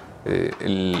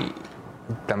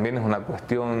 también es una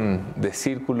cuestión de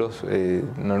círculos.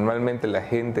 Normalmente la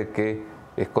gente que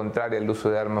es contraria al uso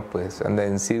de armas pues anda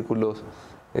en círculos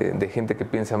de gente que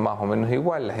piensa más o menos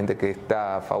igual. La gente que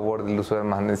está a favor del uso de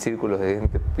armas anda en círculos de gente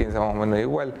que piensa más o menos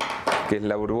igual, que es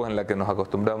la burbuja en la que nos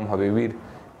acostumbramos a vivir,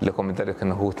 los comentarios que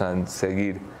nos gustan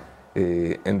seguir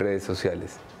en redes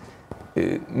sociales.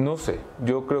 No sé,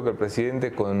 yo creo que el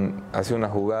presidente hace una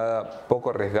jugada poco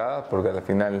arriesgada, porque al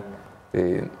final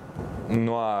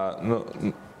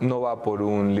no va por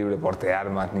un libre porte de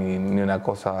armas ni una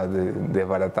cosa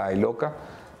desbaratada y loca.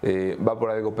 Va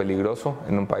por algo peligroso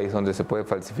en un país donde se puede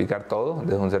falsificar todo,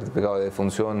 desde un certificado de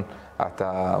defunción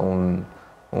hasta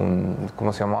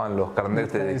 ¿cómo se llamaban? Los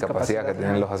carnets de discapacidad que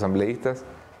tenían los asambleístas,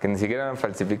 que ni siquiera eran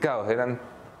falsificados, eran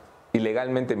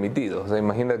ilegalmente emitidos. O sea,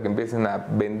 imagina que empiecen a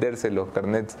venderse los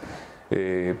carnets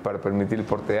para permitir el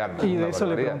porte de armas. Y de eso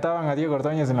le preguntaban a Diego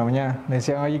Ordóñez en la mañana. Le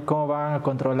decían, oye, ¿cómo van a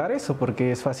controlar eso?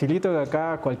 Porque es facilito que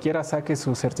acá cualquiera saque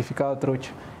su certificado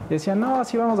trucho. Y decían, no,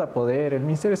 así vamos a poder. El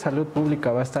Ministerio de Salud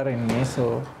Pública va a estar en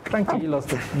eso. Tranquilos,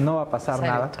 que no va a pasar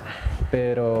nada.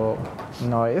 Pero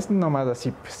no es nomás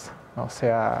así, pues. O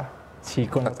sea, sí,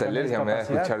 con hasta alergia me va a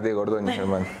escuchar Diego Ordóñez,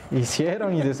 hermano.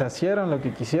 Hicieron y deshacieron lo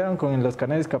que quisieron con los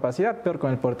carnets de discapacidad, peor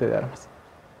con el porte de armas.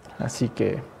 Así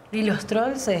que... Y los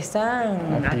trolls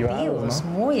están activos,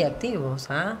 ¿no? Muy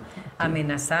activos, ¿ah?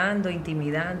 Amenazando,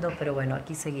 intimidando, pero bueno,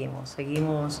 aquí seguimos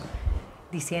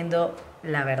diciendo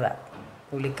la verdad,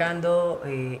 publicando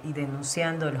y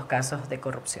denunciando los casos de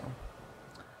corrupción.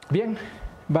 Bien,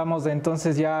 vamos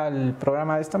entonces ya al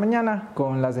programa de esta mañana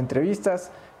con las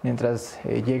entrevistas. Mientras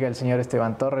llega el señor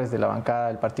Esteban Torres de la bancada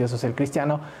del Partido Social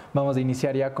Cristiano, vamos a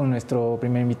iniciar ya con nuestro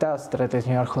primer invitado. Se trata del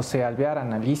señor José Alvear,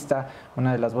 analista,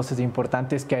 una de las voces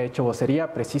importantes que ha hecho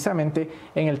vocería precisamente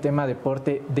en el tema de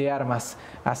porte de armas.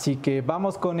 Así que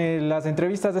vamos con las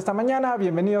entrevistas de esta mañana.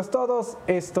 Bienvenidos todos.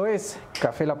 Esto es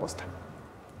Café La Posta.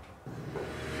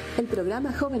 El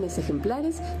programa Jóvenes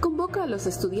Ejemplares convoca a los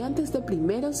estudiantes de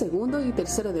primero, segundo y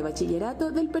tercero de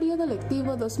bachillerato del periodo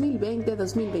lectivo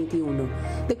 2020-2021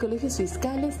 de colegios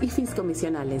fiscales y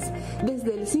fiscomisionales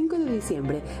desde el 5 de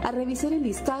diciembre a revisar el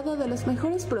listado de los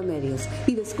mejores promedios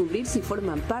y descubrir si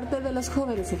forman parte de los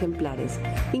jóvenes ejemplares,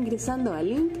 ingresando al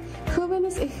link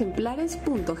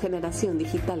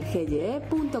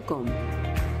jóvenesejemplares.generaciondigitalgye.com.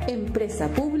 Empresa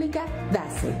Pública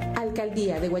DACE,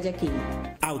 Alcaldía de Guayaquil.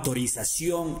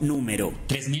 Autorización número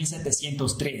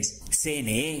 3703.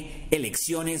 CNE,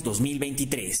 Elecciones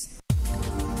 2023.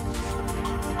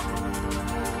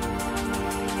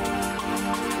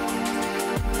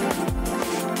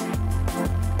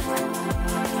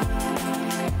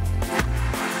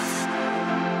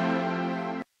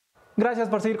 Gracias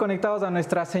por seguir conectados a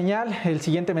nuestra señal. El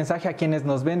siguiente mensaje a quienes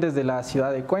nos ven desde la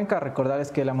ciudad de Cuenca.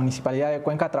 Recordarles que la Municipalidad de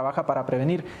Cuenca trabaja para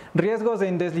prevenir riesgos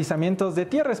en deslizamientos de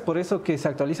tierra. Es por eso que se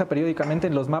actualiza periódicamente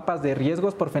los mapas de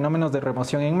riesgos por fenómenos de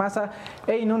remoción en masa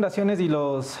e inundaciones y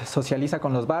los socializa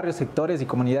con los barrios, sectores y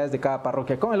comunidades de cada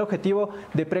parroquia con el objetivo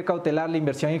de precautelar la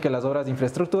inversión y que las obras de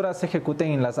infraestructura se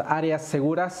ejecuten en las áreas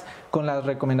seguras con las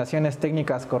recomendaciones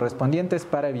técnicas correspondientes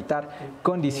para evitar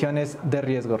condiciones de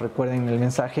riesgo. Recuerden el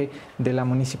mensaje de la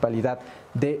Municipalidad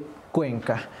de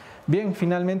Cuenca. Bien,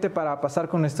 finalmente para pasar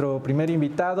con nuestro primer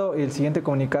invitado, el siguiente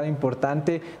comunicado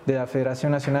importante de la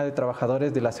Federación Nacional de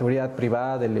Trabajadores de la Seguridad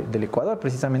Privada del Ecuador,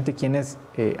 precisamente quienes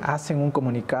hacen un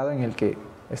comunicado en el que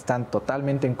están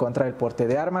totalmente en contra del porte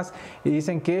de armas y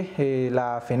dicen que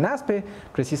la FENASPE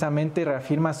precisamente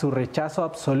reafirma su rechazo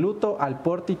absoluto al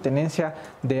porte y tenencia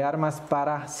de armas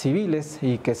para civiles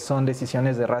y que son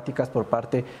decisiones erráticas por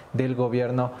parte del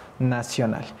gobierno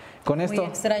nacional. Con esto, muy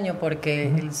extraño porque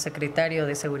el secretario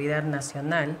de Seguridad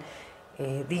Nacional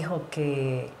dijo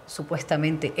que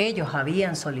supuestamente ellos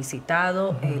habían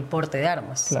solicitado el porte de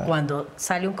armas, claro, cuando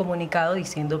sale un comunicado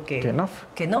diciendo que no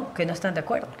están de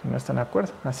acuerdo. Que no están de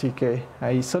acuerdo. Así que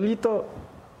ahí solito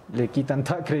le quitan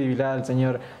toda credibilidad al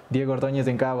señor Diego Ordóñez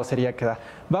en cada vocería que da.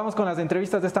 Vamos con las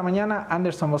entrevistas de esta mañana.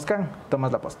 Anderson Boscán,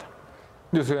 tomas la posta.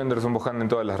 Yo soy Anderson Boján, en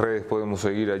todas las redes podemos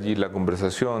seguir allí la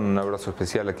conversación. Un abrazo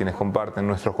especial a quienes comparten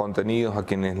nuestros contenidos, a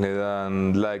quienes le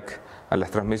dan like a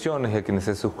las transmisiones y a quienes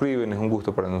se suscriben. Es un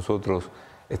gusto para nosotros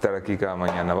estar aquí cada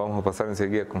mañana. Vamos a pasar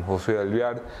enseguida con José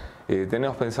Alvear.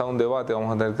 Tenemos pensado un debate,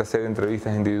 vamos a tener que hacer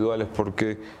entrevistas individuales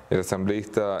porque el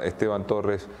asambleísta Esteban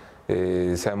Torres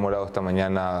se ha demorado esta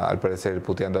mañana, al parecer,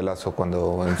 puteando a Lasso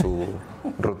cuando en su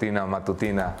rutina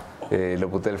matutina lo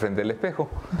putea al frente del espejo.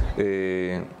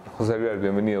 José Abril,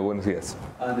 bienvenido, buenos días.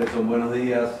 Anderson, buenos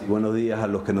días y buenos días a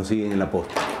los que nos siguen en la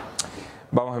posta.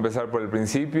 Vamos a empezar por el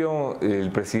principio.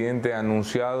 El presidente ha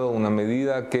anunciado una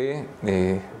medida que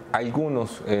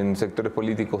algunos en sectores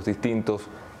políticos distintos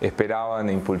esperaban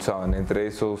e impulsaban, entre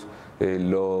esos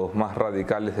los más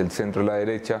radicales del centro de la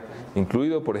derecha,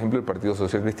 incluido por ejemplo el Partido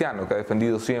Social Cristiano, que ha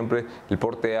defendido siempre el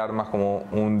porte de armas como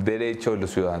un derecho de los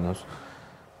ciudadanos.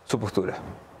 Su postura.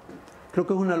 Creo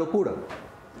que es una locura.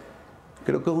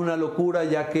 Creo que es una locura,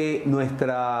 ya que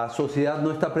nuestra sociedad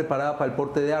no está preparada para el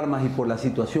porte de armas y por la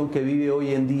situación que vive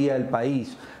hoy en día el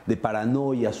país, de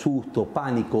paranoia, susto,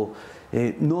 pánico,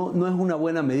 no es una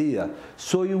buena medida.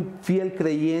 Soy un fiel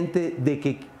creyente de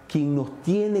que quien nos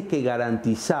tiene que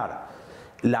garantizar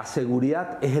la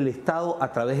seguridad es el Estado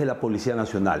a través de la Policía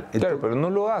Nacional. Entonces, claro, pero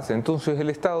no lo hace. Entonces el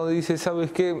Estado dice,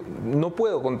 ¿sabes qué? No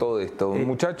puedo con todo esto.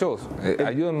 Muchachos,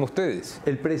 ayúdenme ustedes.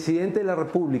 El presidente de la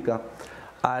República,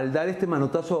 al dar este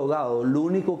manotazo ahogado, lo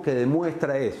único que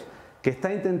demuestra es que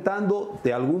está intentando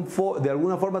de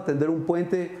alguna forma tender un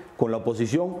puente con la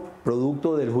oposición,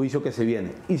 producto del juicio que se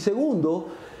viene. Y segundo,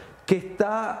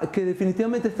 que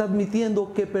definitivamente está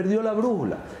admitiendo que perdió la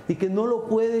brújula y que no lo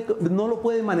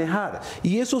puede manejar.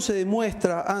 Y eso se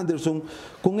demuestra, Anderson,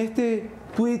 con este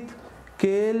tuit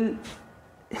que él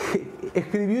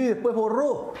escribió y después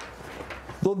borró,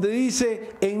 donde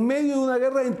dice: en medio de una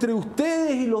guerra entre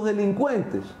ustedes y los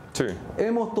delincuentes, sí,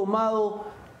 hemos tomado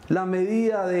la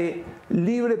medida de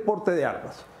libre porte de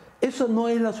armas. Eso no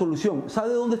es la solución.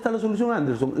 ¿Sabe dónde está la solución,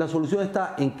 Anderson? La solución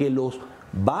está en que los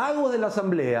vagos de la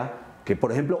Asamblea, que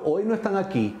por ejemplo hoy no están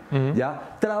aquí,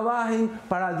 ya trabajen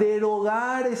para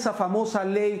derogar esa famosa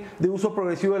ley de uso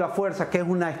progresivo de la fuerza, que es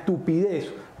una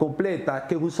estupidez completa,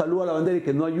 que es un saludo a la bandera y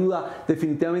que no ayuda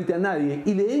definitivamente a nadie,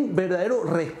 y le den verdadero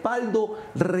respaldo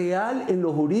real en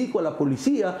lo jurídico a la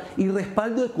policía y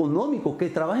respaldo económico, que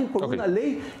trabajen por una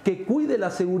ley que cuide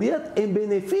la seguridad en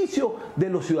beneficio de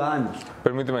los ciudadanos.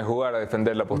 Permíteme jugar a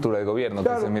defender la postura del gobierno,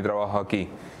 claro, que ese es mi trabajo aquí.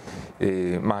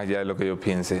 Más allá de lo que yo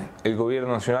piense. El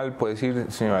gobierno nacional puede decir,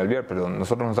 señor Alvear, perdón,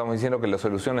 nosotros no estamos diciendo que la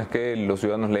solución es que los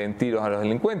ciudadanos le den tiros a los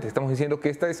delincuentes, estamos diciendo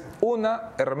que esta es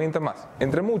una herramienta más,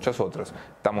 entre muchas otras.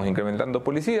 Estamos incrementando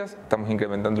policías, estamos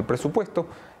incrementando el presupuesto,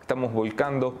 estamos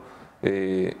volcando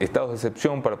estados de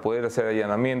excepción para poder hacer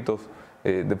allanamientos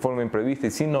de forma imprevista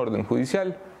y sin orden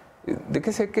judicial. ¿De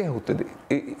qué se queja usted?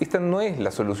 Esta no es la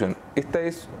solución. Esta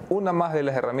es una más de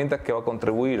las herramientas que va a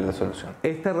contribuir a la solución.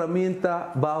 Esta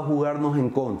herramienta va a jugarnos en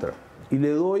contra. Y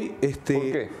le doy, ¿por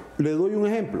qué? Le doy un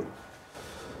ejemplo.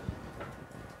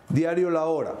 Diario La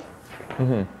Hora.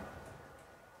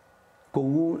 Con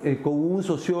un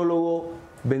sociólogo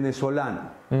venezolano.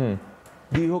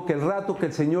 Dijo que el rato que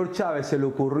el señor Chávez se le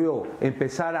ocurrió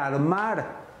empezar a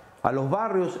armar a los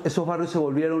barrios, esos barrios se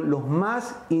volvieron los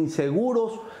más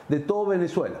inseguros de todo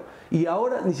Venezuela. Y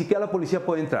ahora ni siquiera la policía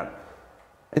puede entrar.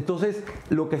 Entonces,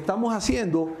 lo que estamos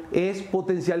haciendo es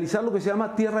potencializar lo que se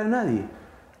llama tierra de nadie.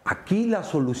 Aquí la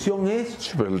solución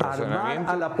es armar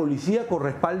a la policía con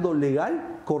respaldo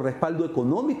legal con respaldo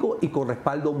económico y con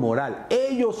respaldo moral.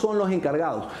 Ellos son los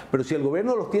encargados, pero si el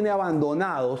gobierno los tiene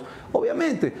abandonados,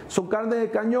 obviamente son carne de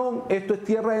cañón, esto es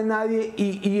tierra de nadie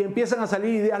y empiezan a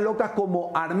salir ideas locas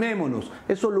como armémonos.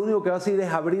 Eso lo único que va a hacer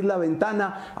es abrir la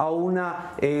ventana a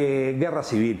una guerra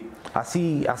civil.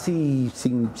 Así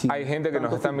sin hay gente que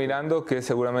nos está mirando que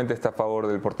seguramente está a favor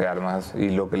del porte de armas y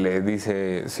lo que le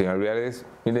dice señor Alvear es,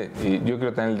 mire, yo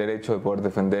quiero tener el derecho de poder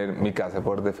defender mi casa, de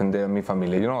poder defender a mi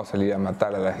familia. Yo no voy a salir a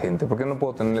matar a la gente. ¿Por qué no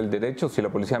puedo tener el derecho, si la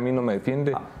policía a mí no me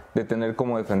defiende, de tener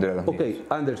cómo defender a los míos?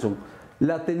 Ok, Anderson,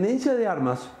 la tenencia de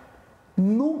armas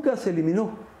nunca se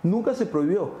eliminó, nunca se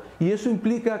prohibió. Y eso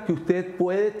implica que usted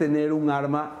puede tener un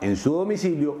arma en su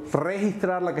domicilio,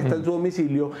 registrar la que está en su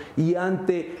domicilio y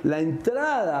ante la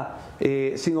entrada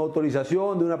sin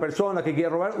autorización de una persona que quiere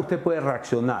robar, usted puede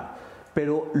reaccionar.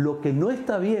 Pero lo que no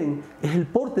está bien es el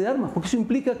porte de armas, porque eso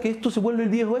implica que esto se vuelve el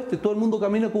viejo este, todo el mundo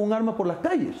camina con un arma por las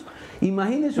calles.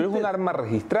 Imagínese Pero usted, es un arma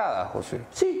registrada, José.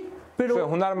 Sí. Pero,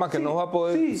 es un arma que no va a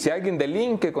poder, si alguien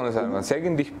delinque con esa arma, si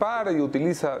alguien dispara y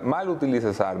mal utiliza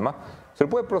esa arma, se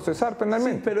puede procesar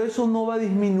penalmente. Sí, pero eso no va a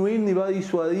disminuir ni va a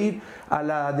disuadir a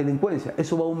la delincuencia.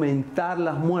 Eso va a aumentar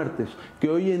las muertes, que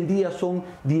hoy en día son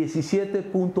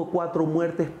 17.4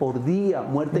 muertes por día,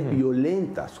 muertes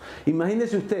violentas.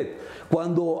 Imagínese usted,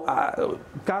 cuando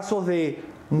casos de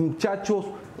muchachos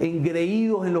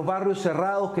engreídos en los barrios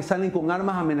cerrados que salen con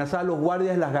armas a amenazar a los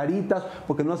guardias de las garitas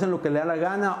porque no hacen lo que les da la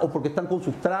gana o porque están con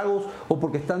sus tragos o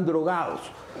porque están drogados.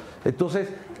 Entonces,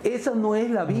 esa no es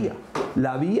la vía.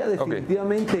 La vía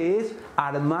definitivamente es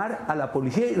armar a la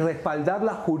policía y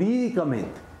respaldarla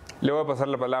jurídicamente. Le voy a pasar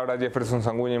la palabra a Jefferson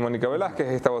Sanguña y Mónica Velázquez.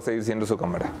 Esta va a seguir siendo su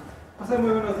cámara. José,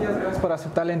 muy buenos días, gracias por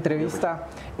aceptar la entrevista.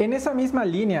 En esa misma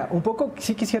línea, un poco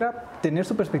sí quisiera tener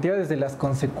su perspectiva desde las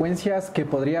consecuencias que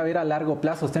podría haber a largo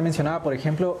plazo. Usted mencionaba, por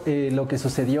ejemplo, lo que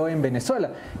sucedió en Venezuela,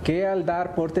 que al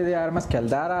dar porte de armas, que al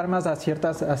dar armas a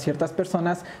ciertas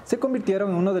personas, se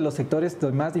convirtieron en uno de los sectores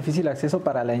de más difícil acceso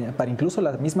para incluso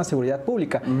la misma seguridad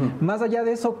pública. Más allá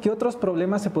de eso, ¿qué otros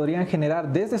problemas se podrían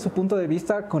generar desde su punto de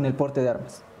vista con el porte de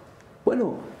armas?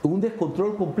 Bueno, un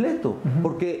descontrol completo,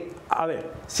 porque, a ver,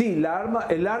 sí, el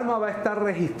arma va a estar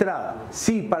registrada,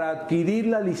 sí, para adquirir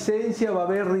la licencia va a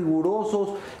haber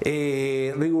rigurosos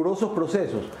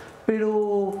procesos,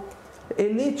 pero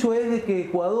el hecho es de que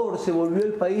Ecuador se volvió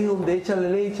el país donde echa la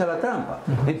ley, echa la trampa.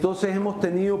 Entonces hemos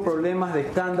tenido problemas de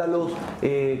escándalos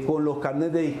con los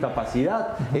carnets de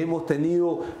discapacidad, hemos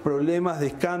tenido problemas de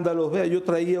escándalos, vea, yo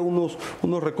traía unos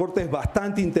recortes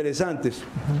bastante interesantes.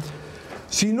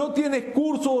 Si no tienes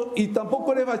curso y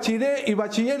tampoco eres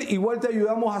bachiller, igual te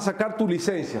ayudamos a sacar tu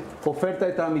licencia. Oferta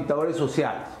de tramitadores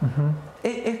sociales.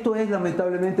 Esto es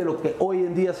lamentablemente lo que hoy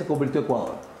en día se convirtió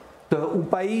Ecuador. Entonces, un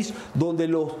país donde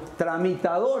los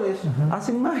tramitadores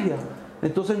hacen magia.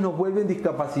 Entonces nos vuelven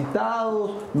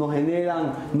discapacitados,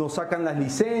 nos sacan las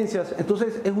licencias.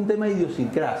 Entonces es un tema de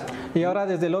idiosincrasia. Y ahora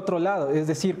desde el otro lado, es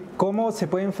decir, ¿cómo se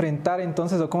puede enfrentar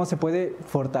entonces o cómo se puede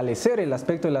fortalecer el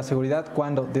aspecto de la seguridad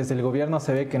cuando desde el gobierno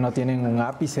se ve que no tienen un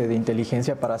ápice de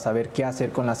inteligencia para saber qué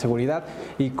hacer con la seguridad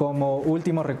y como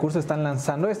último recurso están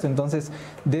lanzando esto? Entonces,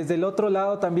 desde el otro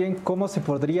lado también, ¿cómo se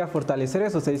podría fortalecer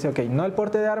eso? Se dice, ok, no el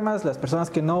porte de armas, las personas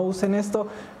que no usen esto,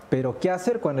 pero ¿qué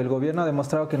hacer cuando el gobierno ha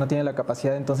demostrado que no tiene la capacidad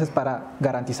entonces para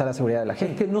garantizar la seguridad de la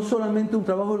gente? Es que no solamente un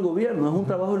trabajo del gobierno, es un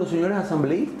trabajo de los señores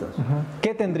asambleístas.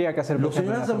 ¿Qué tendría que hacer? Los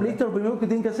señores asambleístas lo primero que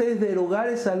tienen que hacer es derogar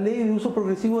esa ley de uso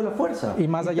progresivo de la fuerza. Y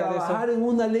más allá de eso, trabajar en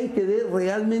una ley que dé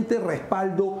realmente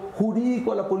respaldo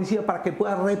jurídico a la policía para que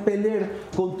pueda repeler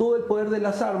con todo el poder de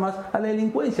las armas a la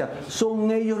delincuencia. Son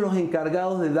ellos los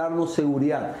encargados de darnos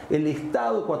seguridad. El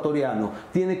Estado ecuatoriano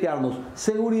tiene que darnos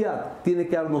seguridad, tiene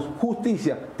que darnos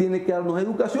justicia, tiene que darnos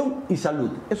educación y salud.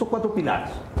 Esos 4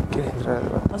 pilares.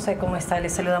 No sé cómo está, le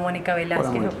saluda Mónica Velázquez.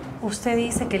 Hola, Mónica. Usted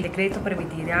dice que el decreto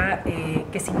permitirá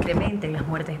que se incrementen las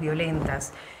muertes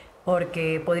violentas,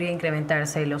 porque podría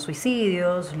incrementarse los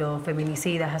suicidios, los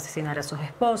feminicidas, asesinar a sus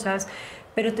esposas,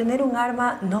 pero tener un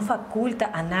arma no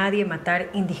faculta a nadie matar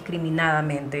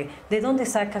indiscriminadamente. ¿De dónde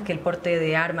saca que el porte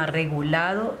de arma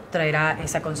regulado traerá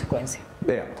esa consecuencia?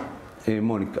 Vea,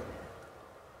 Mónica,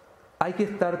 hay que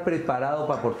estar preparado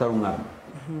para portar un arma.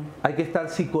 Hay que estar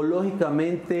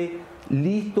psicológicamente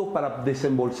listo para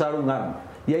desembolsar un arma.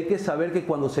 Y hay que saber que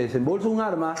cuando se desembolsa un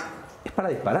arma es para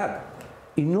disparar.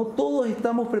 Y no todos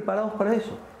estamos preparados para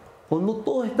eso. O no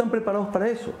todos están preparados para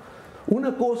eso.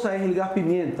 Una cosa es el gas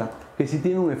pimienta, que sí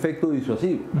tiene un efecto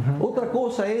disuasivo. Otra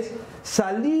cosa es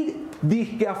salir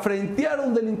disque a frentear a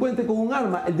un delincuente con un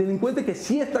arma, el delincuente que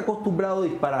sí está acostumbrado a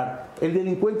disparar, el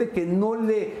delincuente que no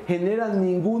le genera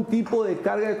ningún tipo de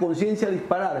carga de conciencia a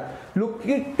disparar.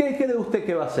 ¿Qué cree usted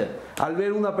que va a hacer al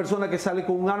ver una persona que sale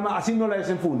con un arma, así no la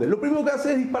desenfunde? Lo primero que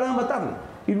hace es disparar a matarle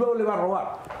y luego le va a robar.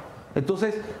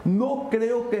 Entonces, no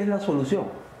creo que es la solución.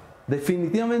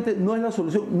 Definitivamente no es la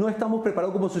solución, no estamos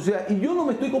preparados como sociedad. Y yo no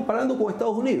me estoy comparando con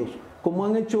Estados Unidos, como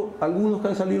han hecho algunos que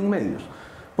han salido en medios,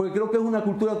 porque creo que es una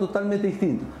cultura totalmente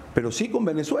distinta. Pero sí con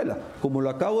Venezuela, como lo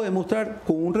acabo de demostrar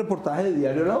con un reportaje de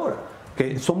Diario La Hora,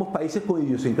 que somos países con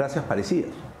idiosincrasias parecidas.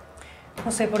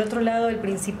 José, por otro lado, el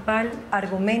principal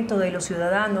argumento de los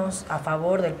ciudadanos a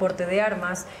favor del porte de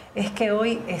armas es que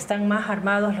hoy están más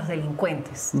armados los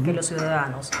delincuentes que los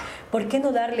ciudadanos. ¿Por qué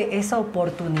no darle esa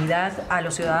oportunidad a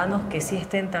los ciudadanos que sí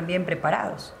estén también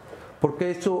preparados?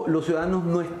 Porque los ciudadanos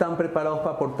no están preparados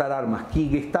para portar armas.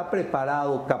 Quien está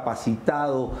preparado,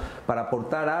 capacitado para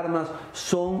portar armas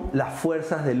son las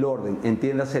fuerzas del orden,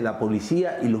 entiéndase la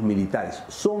policía y los militares.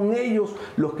 Son ellos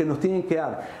los que nos tienen que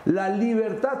dar la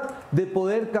libertad de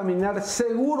poder caminar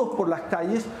seguros por las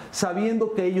calles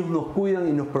sabiendo que ellos nos cuidan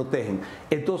y nos protegen.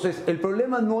 Entonces, el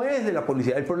problema no es de la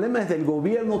policía, el problema es del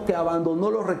gobierno que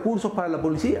abandonó los recursos para la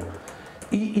policía.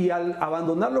 Y al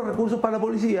abandonar los recursos para la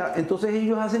policía, entonces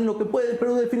ellos hacen lo que pueden,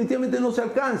 pero definitivamente no se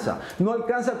alcanza. No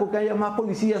alcanza con que haya más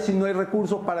policías si no hay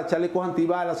recursos para chalecos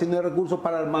antibalas, si no hay recursos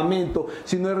para armamento,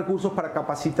 si no hay recursos para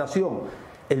capacitación.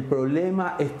 El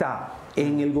problema está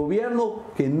en el gobierno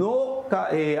que no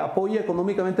apoya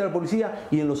económicamente a la policía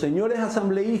y en los señores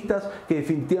asambleístas que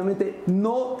definitivamente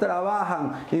no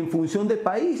trabajan en función de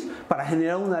país para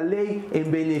generar una ley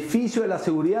en beneficio de la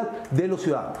seguridad de los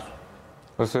ciudadanos.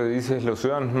 Entonces dices, los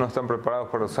ciudadanos no están preparados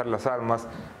para usar las armas,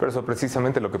 pero eso es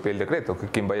precisamente lo que pide el decreto, que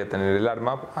quien vaya a tener el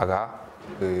arma haga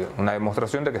una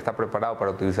demostración de que está preparado para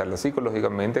utilizarla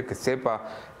psicológicamente, que sepa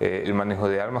el manejo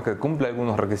de armas, que cumpla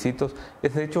algunos requisitos.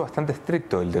 Es de hecho bastante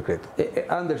estricto el decreto.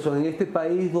 Anderson, en este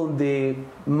país donde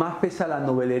más pesa la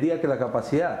novelería que la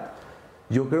capacidad,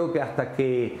 yo creo que hasta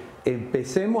que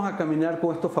empecemos a caminar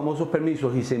con estos famosos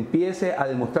permisos y se empiece a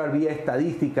demostrar vía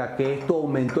estadística que esto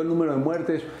aumentó el número de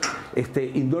muertes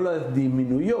y no lo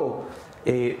disminuyó,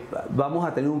 vamos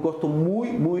a tener un costo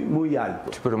muy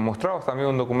alto. Pero mostramos también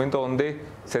un documento donde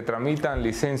se tramitan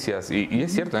licencias, y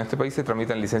es cierto, en este país se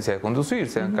tramitan licencias de conducir,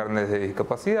 sean carnes de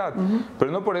discapacidad,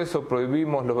 pero no por eso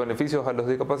prohibimos los beneficios a los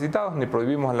discapacitados ni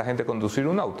prohibimos a la gente conducir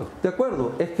un auto. De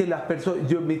acuerdo, es que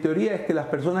mi teoría es que las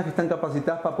personas que están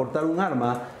capacitadas para portar un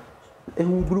arma es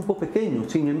un grupo pequeño.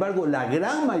 Sin embargo, la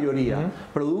gran mayoría,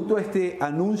 producto de este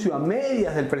anuncio a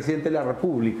medias del presidente de la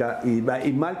República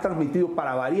y mal transmitido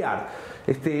para variar,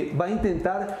 va a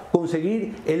intentar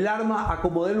conseguir el arma a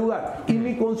como dé lugar. Y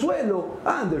mi consuelo,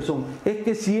 Anderson, es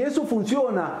que si eso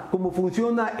funciona como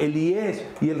funciona el IES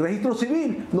y el registro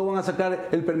civil, no van a sacar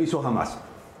el permiso jamás.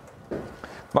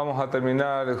 Vamos a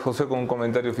terminar, José, con un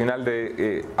comentario final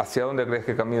de hacia dónde crees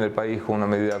que camina el país con una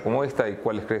medida como esta y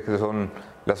cuáles crees que son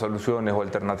las soluciones o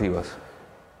alternativas.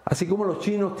 Así como los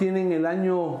chinos tienen el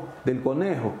año del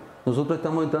conejo, nosotros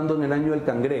estamos entrando en el año del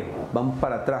cangrejo. Vamos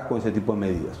para atrás con ese tipo de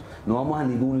medidas. No vamos a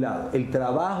ningún lado. El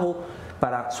trabajo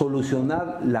para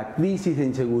solucionar la crisis de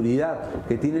inseguridad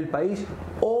que tiene el país,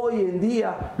 hoy en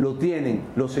día lo tienen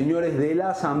los señores de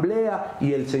la Asamblea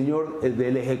y el señor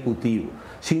del Ejecutivo.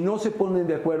 Si no se ponen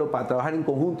de acuerdo para trabajar en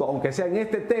conjunto, aunque sea en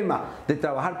este tema de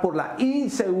trabajar por la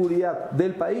inseguridad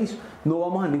del país, no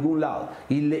vamos a ningún lado.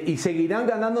 Y seguirán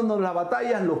ganándonos las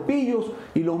batallas los pillos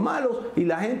y los malos, y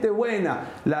la gente buena,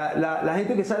 la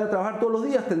gente que sale a trabajar todos los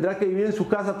días tendrá que vivir en su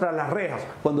casa tras las rejas,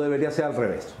 cuando debería ser al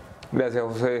revés. Gracias,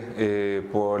 José,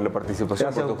 por la participación,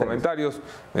 Gracias por tus comentarios.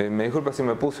 Me disculpa si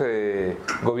me puse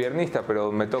gobiernista,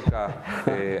 pero me toca,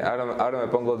 ahora me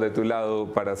pongo de tu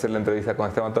lado para hacer la entrevista con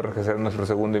Esteban Torres, que será nuestro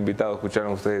segundo invitado.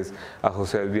 Escucharon ustedes a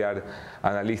José Alvear,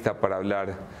 analista, para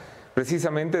hablar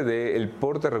precisamente del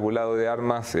porte regulado de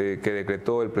armas que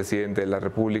decretó el presidente de la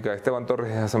República. Esteban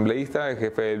Torres es asambleísta, es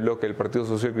jefe del bloque del Partido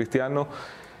Social Cristiano.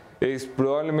 Es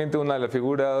probablemente una de las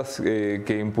figuras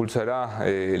que impulsará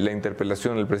la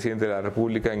interpelación del presidente de la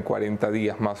República en 40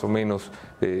 días más o menos,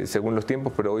 según los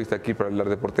tiempos, pero hoy está aquí para hablar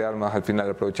de porte de armas. Al final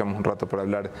aprovechamos un rato para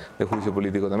hablar de juicio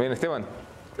político también. Esteban,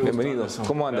 bienvenido.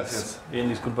 ¿Cómo andas? Gracias. Bien,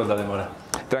 disculpas la demora.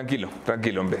 Tranquilo,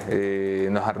 hombre.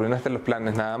 Nos arruinaste los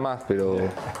planes nada más, pero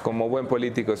como buen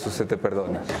político eso se te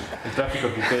perdona. El tráfico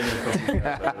quiteño.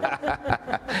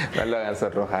 No lo hagas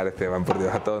arrojar, Esteban, por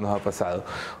Dios, a todos nos ha pasado.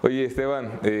 Oye,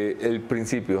 Esteban, el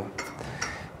principio.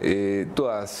 tú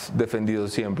has defendido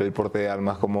siempre el porte de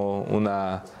armas como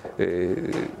una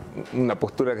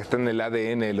postura que está en el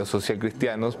ADN de los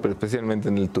socialcristianos, pero especialmente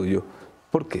en el tuyo.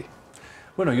 ¿Por qué?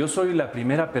 Bueno, yo soy la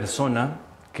primera persona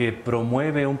que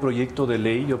promueve un proyecto de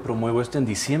ley. Yo promuevo en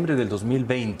diciembre del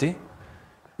 2020,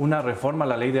 una reforma a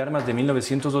la ley de armas de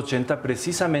 1980,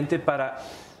 precisamente para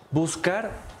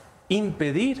buscar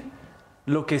impedir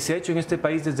lo que se ha hecho en este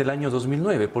país desde el año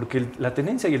 2009, porque la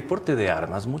tenencia y el porte de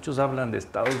armas, muchos hablan de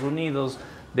Estados Unidos,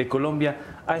 de Colombia,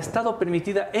 ha estado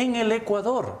permitida en el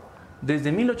Ecuador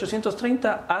desde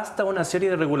 1830 hasta una serie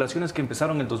de regulaciones que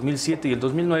empezaron en el 2007 y el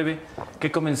 2009,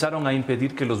 que comenzaron a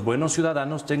impedir que los buenos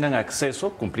ciudadanos tengan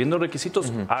acceso, cumpliendo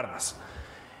requisitos, a armas.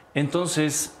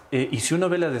 Entonces, y si uno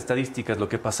ve las estadísticas, lo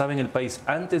que pasaba en el país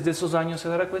antes de esos años, se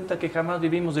dará cuenta que jamás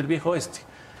vivimos del viejo oeste.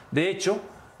 De hecho,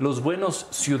 los buenos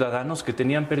ciudadanos que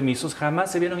tenían permisos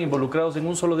jamás se vieron involucrados en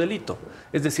un solo delito.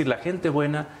 Es decir, la gente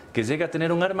buena que llega a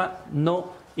tener un arma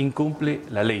no incumple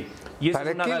la ley. Y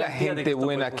 ¿Para qué la gente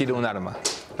buena quiere un arma?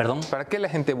 ¿Perdón? ¿Para qué la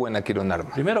gente buena quiere un arma?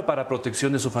 Primero, para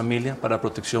protección de su familia, para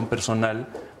protección personal,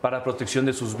 para protección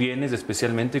de sus bienes,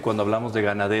 especialmente cuando hablamos de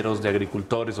ganaderos, de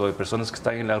agricultores o de personas que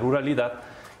están en la ruralidad.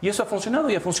 Y eso ha funcionado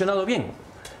y ha funcionado bien.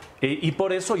 Y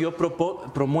por eso yo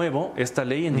promuevo esta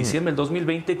ley en diciembre del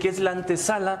 2020, que es la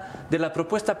antesala de la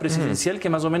propuesta presidencial que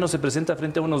más o menos se presenta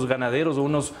frente a unos ganaderos o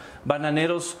unos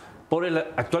bananeros por el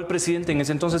actual presidente, en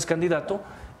ese entonces candidato,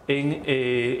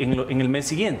 en el mes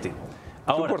siguiente.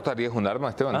 Ahora, ¿tú portarías un arma,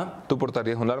 Esteban? ¿Ah? ¿Tú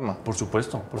portarías un arma? Por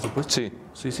supuesto, por supuesto. Sí.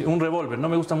 Sí, sí, un revólver. No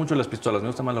me gustan mucho las pistolas, me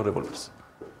gustan más los revólveres.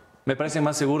 Me parecen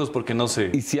más seguros porque no sé.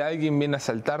 ¿Y si alguien viene a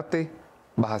asaltarte,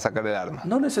 vas a sacar el arma?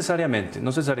 No necesariamente, no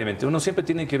necesariamente. Uno siempre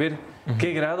tiene que ver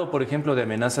qué grado, por ejemplo, de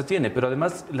amenaza tiene. Pero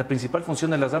además, la principal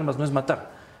función de las armas no es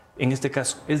matar. En este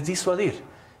caso, es disuadir.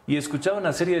 Y escuchaba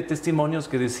una serie de testimonios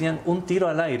que decían un tiro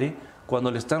al aire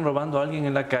cuando le están robando a alguien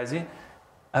en la calle,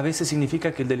 a veces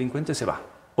significa que el delincuente se va,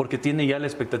 porque tiene ya la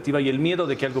expectativa y el miedo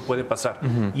de que algo puede pasar.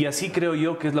 Y así creo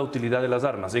yo que es la utilidad de las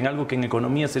armas, en algo que en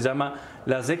economía se llama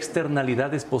las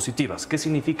externalidades positivas. ¿Qué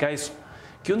significa eso?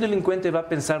 Que un delincuente va a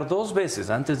pensar 2 veces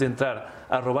antes de entrar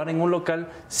a robar en un local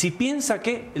si piensa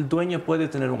que el dueño puede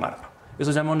tener un arma.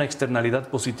 Eso se llama una externalidad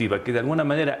positiva, que de alguna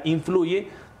manera influye,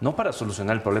 no para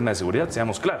solucionar el problema de seguridad,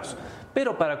 seamos claros,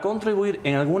 pero para contribuir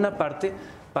en alguna parte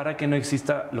para que no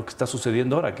exista lo que está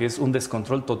sucediendo ahora, que es un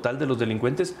descontrol total de los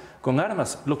delincuentes con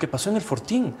armas. Lo que pasó en el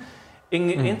Fortín.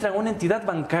 Entra una entidad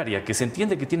bancaria que se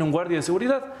entiende que tiene un guardia de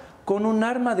seguridad con un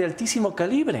arma de altísimo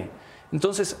calibre.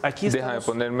 Entonces, aquí estamos... Déjame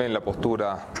ponerme en la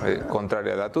postura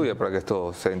contraria a la tuya para que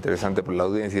esto sea interesante para la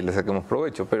audiencia y le saquemos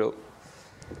provecho, pero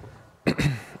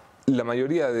la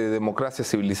mayoría de democracias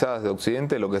civilizadas de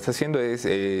Occidente lo que está haciendo es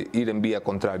ir en vía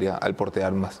contraria al porte de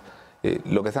armas.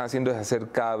 Lo que están haciendo es hacer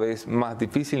cada vez más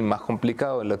difícil, más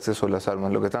complicado el acceso a las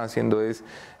armas. Lo que están haciendo es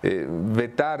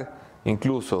vetar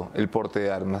incluso el porte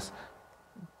de armas.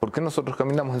 ¿Por qué nosotros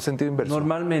caminamos en sentido inverso?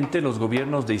 Normalmente los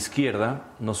gobiernos de izquierda,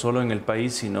 no solo en el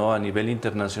país, sino a nivel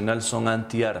internacional, son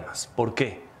antiarmas. ¿Por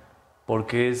qué?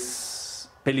 Porque es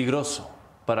peligroso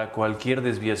para cualquier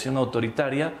desviación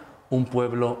autoritaria un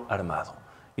pueblo armado.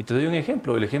 Y te doy un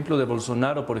ejemplo. El ejemplo de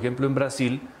Bolsonaro, por ejemplo, en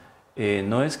Brasil,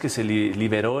 no es que se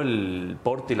liberó el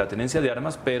porte y la tenencia de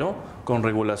armas, pero con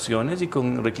regulaciones y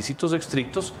con requisitos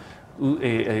estrictos.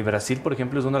 Brasil, por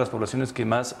ejemplo, es una de las poblaciones que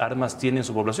más armas tiene en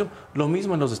su población. Lo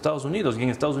mismo en los Estados Unidos. Y en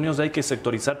Estados Unidos hay que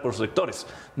sectorizar por sectores.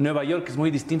 Nueva York es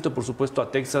muy distinto, por supuesto,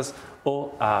 a Texas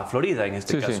o a Florida en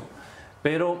este caso. Sí.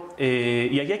 Pero,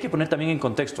 y ahí hay que poner también en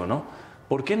contexto, ¿no?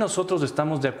 ¿Por qué nosotros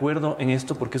estamos de acuerdo en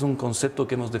esto? Porque es un concepto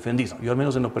que hemos defendido. Yo al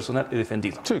menos en lo personal he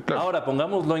defendido. Sí, claro. Ahora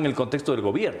pongámoslo en el contexto del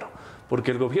gobierno,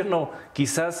 porque el gobierno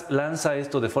quizás lanza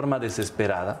esto de forma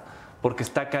desesperada, porque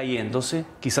está cayéndose,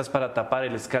 quizás para tapar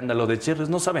el escándalo de Torres,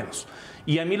 no sabemos.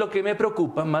 Y a mí lo que me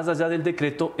preocupa, más allá del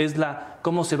decreto, es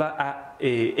cómo se va a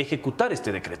ejecutar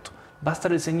este decreto. ¿Va a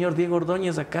estar el señor Diego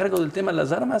Ordóñez a cargo del tema de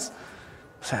las armas?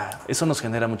 O sea, eso nos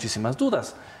genera muchísimas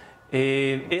dudas.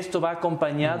 ¿Esto va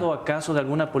acompañado acaso de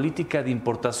alguna política de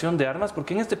importación de armas?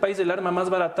 Porque en este país el arma más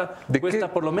barata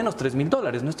cuesta por lo menos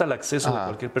 $3.000, no está al acceso de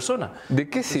cualquier persona. ¿De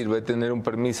qué sirve tener un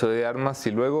permiso de armas si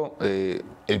luego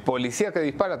el policía que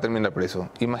dispara termina preso?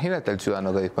 Imagínate al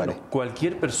ciudadano que dispare. Bueno,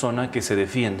 cualquier persona que se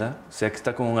defienda, sea que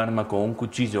está con un arma, con un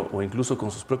cuchillo o incluso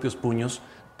con sus propios puños,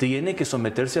 tiene que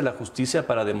someterse a la justicia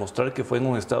para demostrar que fue en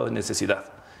un estado de necesidad.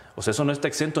 O sea, eso no está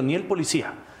exento ni el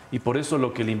policía. Y por eso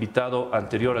lo que el invitado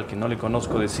anterior, al que no le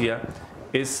conozco, decía,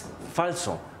 es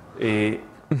falso.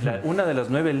 Una de las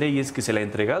 9 leyes que se le ha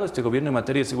entregado a este gobierno en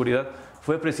materia de seguridad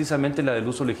fue precisamente la del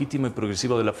uso legítimo y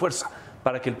progresivo de la fuerza,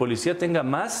 para que el policía tenga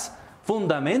más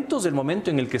fundamentos del momento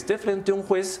en el que esté frente a un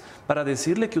juez para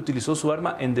decirle que utilizó su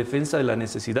arma en defensa de la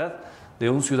necesidad de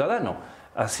un ciudadano.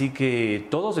 Así que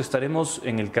todos estaremos,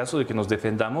 en el caso de que nos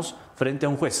defendamos, frente a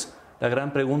un juez. La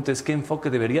gran pregunta es qué enfoque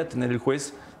debería tener el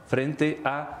juez frente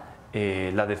a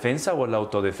la defensa o la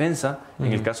autodefensa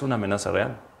en el caso de una amenaza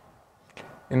real.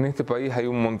 En este país hay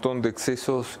un montón de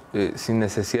excesos sin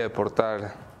necesidad de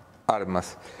portar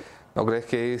armas. ¿No crees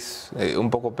que es un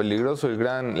poco peligroso? El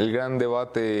gran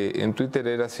debate en Twitter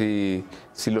era si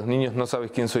los niños no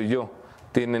sabes quién soy yo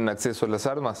tienen acceso a las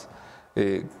armas.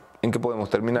 ¿En qué podemos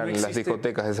terminar? ¿En las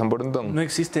discotecas de San Borondón? No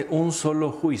existe un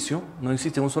solo juicio, no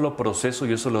existe un solo proceso,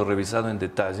 yo eso lo he revisado en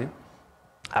detalle,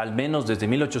 al menos desde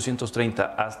 1830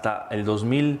 hasta el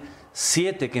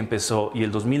 2007 que empezó y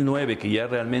el 2009 que ya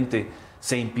realmente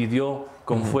se impidió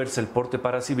con fuerza el porte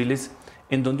para civiles,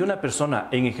 en donde una persona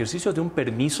en ejercicio de un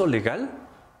permiso legal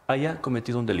haya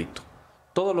cometido un delito.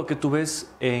 Todo lo que tú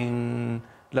ves en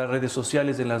las redes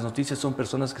sociales, en las noticias, son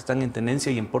personas que están en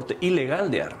tenencia y en porte ilegal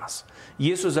de armas.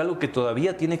 Y eso es algo que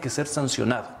todavía tiene que ser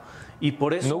sancionado. Y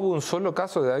por eso... ¿No hubo un solo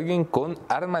caso de alguien con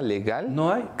arma legal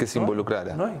que se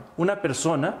involucrara? No hay. Una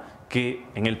persona que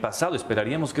en el pasado,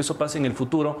 esperaríamos que eso pase en el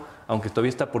futuro, aunque todavía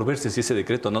está por verse si ese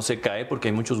decreto no se cae, porque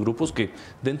hay muchos grupos que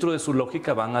dentro de su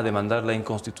lógica van a demandar la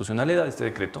inconstitucionalidad de este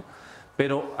decreto,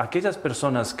 pero aquellas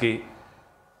personas que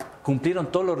cumplieron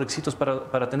todos los requisitos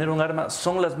para tener un arma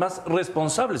son las más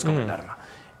responsables con el arma.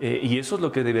 Y eso es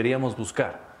lo que deberíamos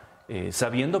buscar,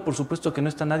 sabiendo por supuesto que no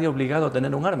está nadie obligado a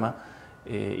tener un arma,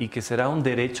 y que será un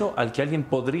derecho al que alguien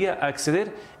podría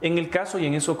acceder en el caso, y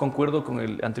en eso concuerdo con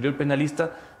el anterior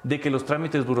penalista, de que los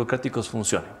trámites burocráticos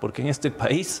funcionen, porque en este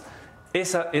país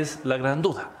esa es la gran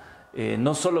duda.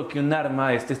 No solo que un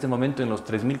arma esté en este momento en los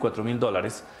 $3.000,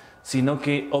 $4.000, sino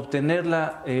que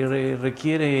obtenerla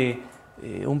requiere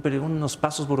unos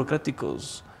pasos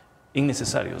burocráticos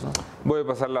innecesarios, ¿no? Voy a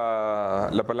pasar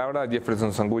la palabra a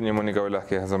Jefferson Sanguña y Mónica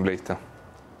Velázquez, asambleísta.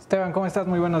 Esteban, ¿cómo estás?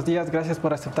 Muy buenos días. Gracias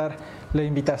por aceptar la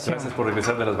invitación. Gracias por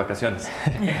regresar de las vacaciones.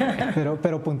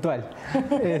 pero puntual.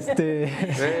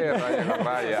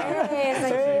 Raya.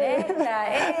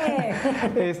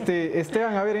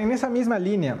 Esteban, a ver, en esa misma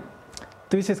línea,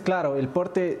 tú dices, claro, el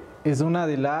porte es una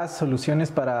de las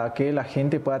soluciones para que la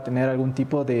gente pueda tener algún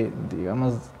tipo de,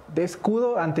 digamos, de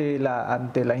escudo ante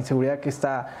la inseguridad que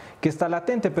está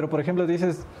latente. Pero, por ejemplo,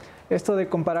 dices... Esto de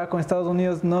comparar con Estados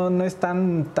Unidos no es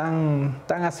tan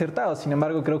acertado. Sin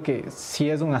embargo, creo que sí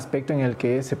es un aspecto en el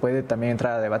que se puede también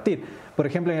entrar a debatir. Por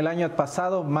ejemplo, en el año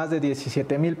pasado, más de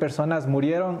 17.000 personas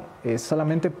murieron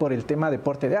solamente por el tema de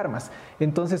porte de armas.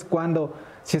 Entonces,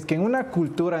 si es que en una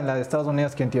cultura en la de Estados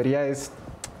Unidos, que en teoría es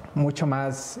mucho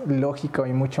más lógica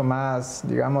y mucho más,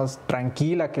 digamos,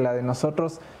 tranquila que la de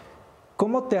nosotros,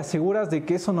 ¿cómo te aseguras de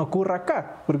que eso no ocurra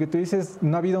acá? Porque tú dices,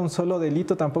 no ha habido un solo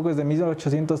delito, tampoco desde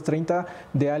 1830,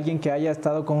 de alguien que haya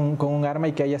estado con un arma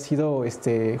y que haya sido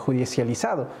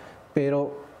judicializado.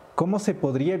 Pero, ¿cómo se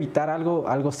podría evitar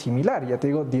algo similar? Ya te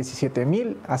digo,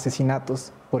 17.000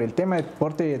 asesinatos por el tema de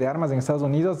porte de armas en Estados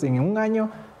Unidos en un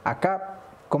año. Acá,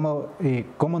 ¿cómo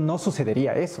no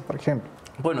sucedería eso, por ejemplo?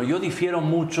 Bueno, yo difiero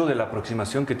mucho de la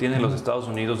aproximación que tienen los Estados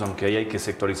Unidos, aunque ahí hay que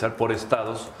sectorizar por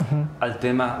estados, al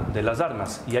tema de las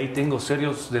armas. Y ahí tengo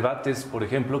serios debates, por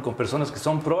ejemplo, con personas que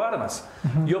son pro armas.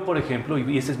 Yo, por ejemplo,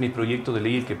 y ese es mi proyecto de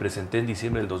ley, el que presenté en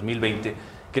diciembre del 2020,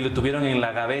 que lo tuvieron en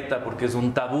la gaveta porque es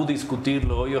un tabú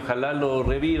discutirlo, y ojalá lo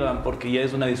revivan porque ya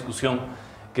es una discusión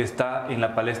que está en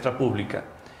la palestra pública.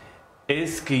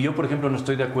 Es que yo, por ejemplo, no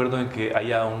estoy de acuerdo en que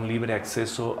haya un libre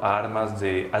acceso a armas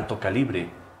de alto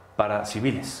calibre para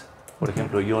civiles. Por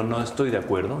ejemplo, yo no estoy de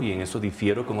acuerdo, y en eso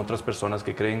difiero con otras personas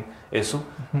que creen eso,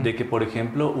 de que, por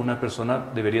ejemplo, una persona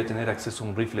debería tener acceso a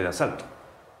un rifle de asalto.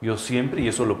 Yo siempre, y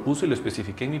eso lo puse y lo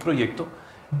especifiqué en mi proyecto,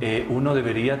 uno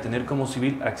debería tener como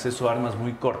civil acceso a armas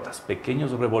muy cortas,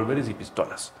 pequeños revólveres y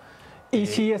pistolas. Y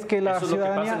si es que la eso ciudadanía... es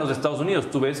lo que pasa en los Estados Unidos.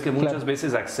 Tú ves que muchas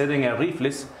veces acceden a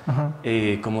rifles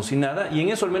como si nada, y en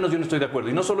eso al menos yo no estoy de acuerdo.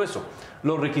 Y no solo eso,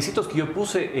 los requisitos que yo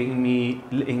puse en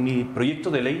mi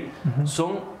proyecto de ley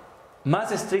son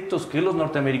más estrictos que los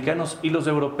norteamericanos y los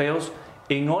europeos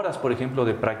en horas, por ejemplo,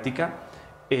 de práctica,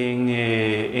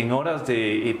 en horas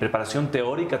de preparación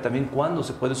teórica también, cuando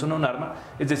se puede usar un arma,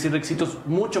 es decir, requisitos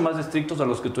mucho más estrictos a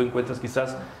los que tú encuentras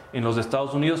quizás en los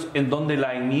Estados Unidos, en donde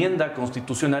la enmienda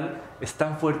constitucional es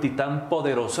tan fuerte y tan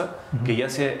poderosa que ya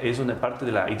es una parte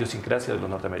de la idiosincrasia de los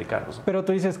norteamericanos. Pero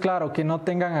tú dices, claro, que no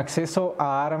tengan acceso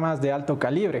a armas de alto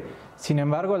calibre. Sin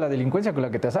embargo, la delincuencia con la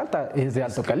que te asalta es de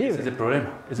alto calibre. Ese es el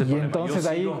problema. Entonces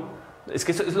ahí... Es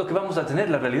que eso es lo que vamos a tener,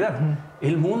 la realidad.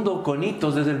 El mundo con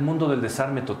hitos es el mundo del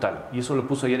desarme total. Y eso lo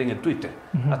puse ayer en el Twitter.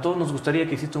 A todos nos gustaría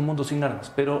que exista un mundo sin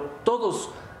armas, pero todos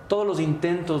todos los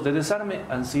intentos de desarme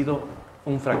han sido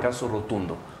un fracaso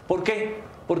rotundo. ¿Por qué?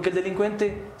 Porque el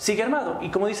delincuente sigue armado. Y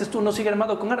como dices tú, no sigue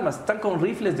armado con armas, están con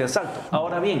rifles de asalto.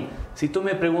 Ahora bien, si tú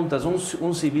me preguntas,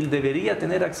 ¿un civil debería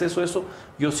tener acceso a eso?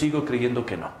 Yo sigo creyendo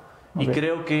que no. Y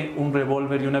creo que un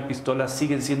revólver y una pistola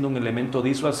siguen siendo un elemento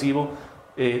disuasivo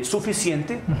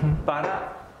suficiente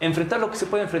para enfrentar lo que se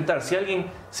puede enfrentar.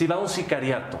 Si va a un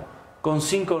sicariato con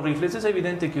 5 rifles, es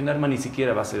evidente que un arma ni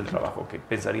siquiera va a hacer el trabajo que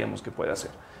pensaríamos que puede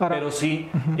hacer. Pero sí,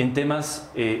 en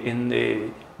temas,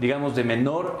 digamos, de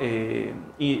menor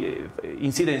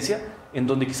incidencia, en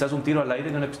donde quizás un tiro al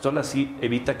aire de una pistola sí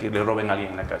evita que le roben a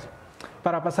alguien en la calle.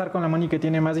 Para pasar con la Moni, que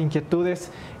tiene más inquietudes,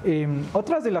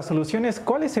 otras de las soluciones,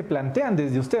 ¿cuáles se plantean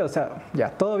desde usted? O sea, ya,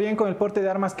 todo bien con el porte de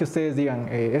armas que ustedes digan,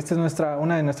 esta es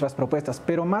una de nuestras propuestas,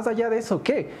 pero más allá de eso,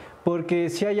 ¿qué? Porque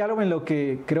si hay algo en lo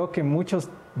que creo que muchos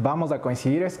vamos a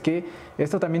coincidir, es que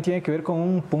esto también tiene que ver con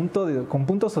un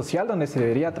punto social donde se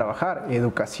debería trabajar,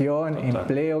 educación,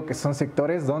 empleo, que son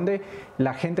sectores donde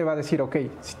la gente va a decir, ok,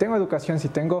 si tengo educación, si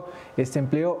tengo este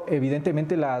empleo,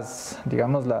 evidentemente las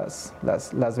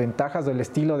ventajas del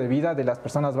estilo de vida de las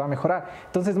personas va a mejorar.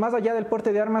 Entonces, más allá del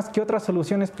porte de armas, ¿qué otras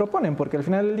soluciones proponen? Porque al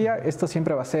final del día esto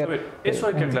siempre va a ser... Eso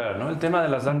hay que aclarar, ¿no? El tema de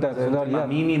las armas es un tema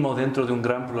mínimo dentro de un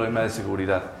gran problema de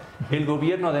seguridad. El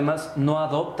gobierno además no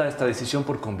adopta esta decisión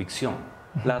por convicción,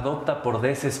 la adopta por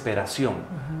desesperación,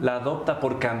 la adopta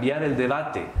por cambiar el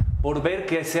debate, por ver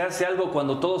que se hace algo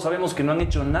cuando todos sabemos que no han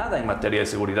hecho nada en materia de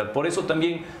seguridad. Por eso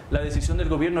también la decisión del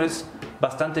gobierno es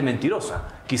bastante mentirosa.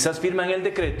 Quizás firman el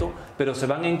decreto, pero se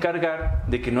van a encargar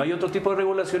de que no hay otro tipo de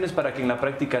regulaciones para que en la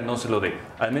práctica no se lo dé.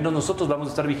 Al menos nosotros vamos a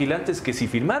estar vigilantes que si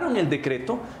firmaron el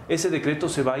decreto, ese decreto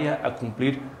se vaya a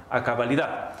cumplir a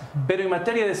cabalidad. Pero en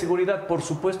materia de seguridad, por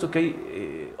supuesto que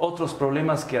hay otros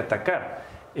problemas que atacar.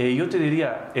 Yo te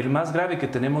diría, el más grave que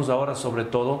tenemos ahora sobre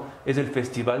todo es el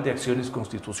Festival de Acciones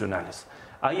Constitucionales.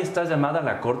 Ahí está llamada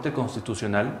la Corte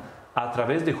Constitucional a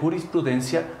través de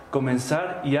jurisprudencia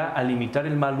comenzar ya a limitar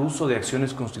el mal uso de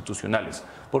acciones constitucionales.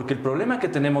 Porque el problema que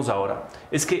tenemos ahora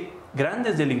es que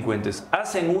grandes delincuentes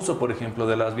hacen uso, por ejemplo,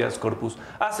 de las habeas corpus,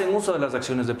 hacen uso de las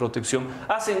acciones de protección,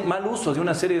 hacen mal uso de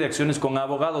una serie de acciones con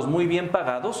abogados muy bien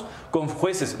pagados, con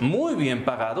jueces muy bien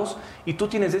pagados, y tú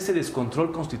tienes ese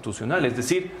descontrol constitucional. Es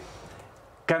decir,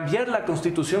 cambiar la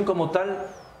Constitución como tal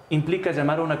implica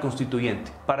llamar a una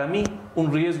constituyente. Para mí,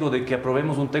 un riesgo de que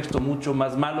aprobemos un texto mucho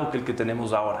más malo que el que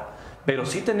tenemos ahora. Pero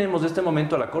sí tenemos en este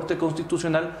momento a la Corte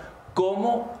Constitucional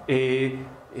como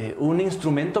un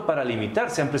instrumento para limitar.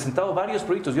 Se han presentado varios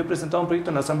proyectos. Yo he presentado un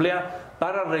proyecto en la Asamblea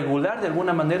para regular de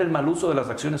alguna manera el mal uso de las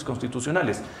acciones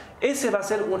constitucionales. Esa va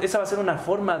a ser una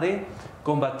forma de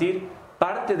combatir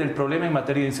parte del problema en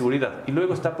materia de inseguridad. Y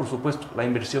luego está, por supuesto, la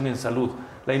inversión en salud,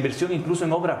 la inversión incluso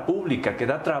en obra pública, que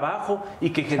da trabajo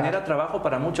y que genera trabajo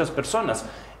para muchas personas.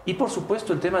 Y, por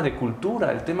supuesto, el tema de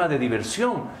cultura, el tema de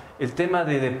diversión, el tema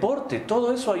de deporte,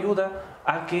 todo eso ayuda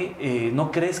a que no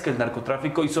crezca el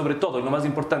narcotráfico y, sobre todo, y lo más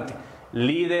importante,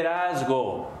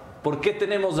 liderazgo. ¿Por qué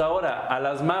tenemos ahora a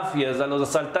las mafias, a los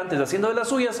asaltantes haciendo de las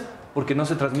suyas? Porque no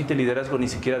se transmite liderazgo ni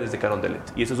siquiera desde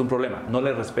Carondelet. Y eso es un problema, no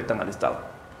le respetan al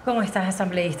Estado. ¿Cómo estás,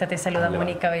 asambleísta? Te saluda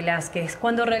Mónica Velázquez.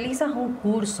 Cuando realizas un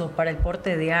curso para el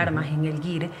porte de armas en el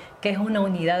GIR, que es una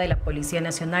unidad de la Policía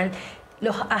Nacional,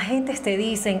 los agentes te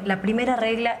dicen, la primera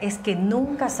regla es que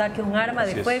nunca saque un arma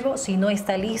de fuego si no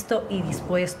está listo y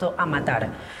dispuesto a matar.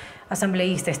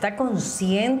 Asambleísta, ¿está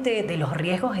consciente de los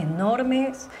riesgos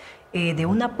enormes de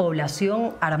una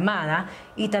población armada?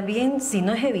 Y también, si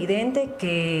no es evidente,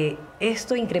 que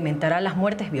esto incrementará las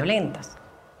muertes violentas.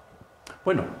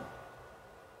 Bueno,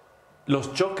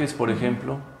 los choques, por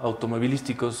ejemplo,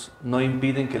 automovilísticos, no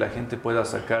impiden que la gente pueda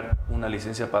sacar una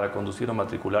licencia para conducir o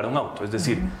matricular un auto. Es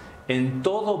decir, en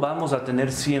todo vamos a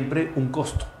tener siempre un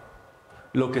costo.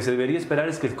 Lo que se debería esperar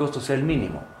es que el costo sea el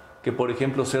mínimo. Que, por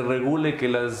ejemplo, se regule que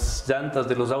las llantas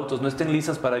de los autos no estén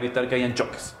lisas para evitar que hayan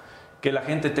choques. Que la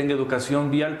gente tenga educación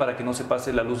vial para que no se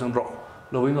pase la luz en rojo.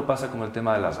 Lo mismo pasa con el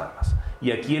tema de las armas.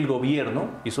 Y aquí el gobierno,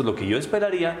 y eso es lo que yo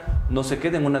esperaría, no se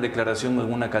quede en una declaración o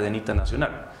en una cadenita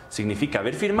nacional. Significa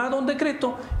haber firmado un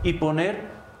decreto y poner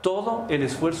todo el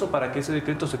esfuerzo para que ese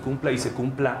decreto se cumpla y se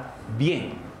cumpla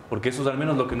bien. Porque eso es al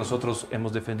menos lo que nosotros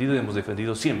hemos defendido y hemos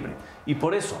defendido siempre. Y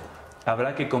por eso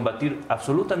habrá que combatir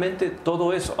absolutamente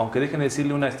todo eso, aunque déjenme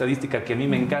decirle una estadística que a mí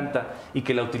me encanta y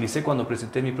que la utilicé cuando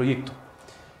presenté mi proyecto.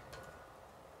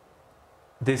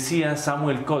 Decía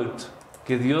Samuel Colt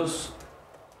que Dios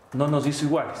no nos hizo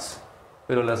iguales,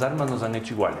 pero las armas nos han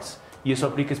hecho iguales. Y eso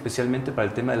aplica especialmente para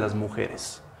el tema de las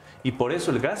mujeres. Y por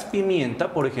eso el gas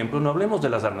pimienta, por ejemplo, no hablemos de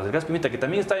las armas, el gas pimienta, que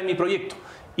también estaba en mi proyecto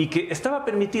y que estaba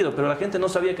permitido, pero la gente no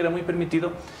sabía que era muy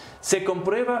permitido, se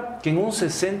comprueba que en un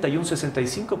 60 y un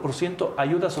 65%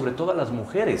 ayuda sobre todo a las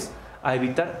mujeres a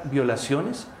evitar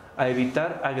violaciones, a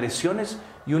evitar agresiones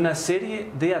y una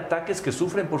serie de ataques que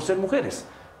sufren por ser mujeres.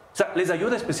 O sea, les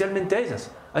ayuda especialmente a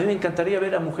ellas. A mí me encantaría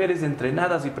ver a mujeres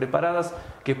entrenadas y preparadas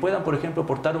que puedan, por ejemplo,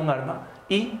 portar un arma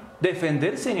y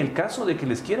defenderse en el caso de que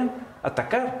les quieran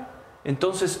atacar.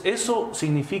 Entonces, eso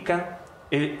significa,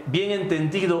 bien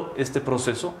entendido este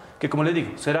proceso, que como les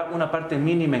digo, será una parte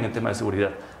mínima en el tema de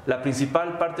seguridad. La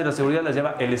principal parte de la seguridad la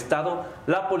lleva el Estado,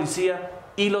 la policía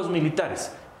y los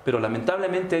militares. Pero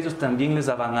lamentablemente ellos también les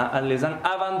han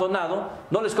abandonado,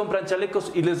 no les compran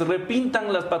chalecos y les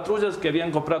repintan las patrullas que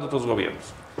habían comprado otros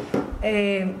gobiernos.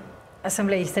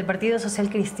 Asambleísta, el Partido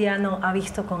Social Cristiano ha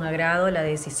visto con agrado la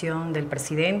decisión del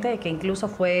presidente, que incluso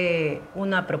fue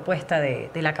una propuesta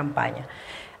de la campaña.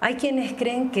 Hay quienes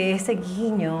creen que ese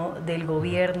guiño del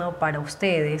gobierno para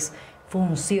ustedes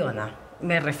funciona.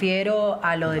 Me refiero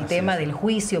a lo del tema del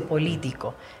juicio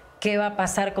político. ¿Qué va a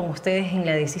pasar con ustedes en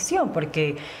la decisión?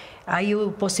 Porque hay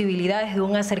posibilidades de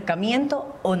un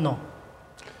acercamiento o no.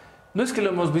 No es que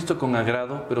lo hemos visto con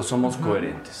agrado, pero somos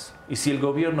coherentes. Y si el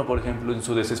gobierno, por ejemplo, en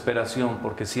su desesperación,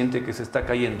 porque siente que se está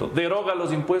cayendo, deroga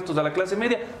los impuestos a la clase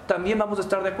media, también vamos a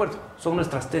estar de acuerdo. Son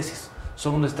nuestras tesis,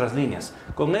 son nuestras líneas.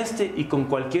 Con este y con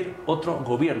cualquier otro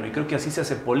gobierno. Y creo que así se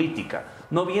hace política.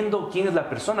 No viendo quién es la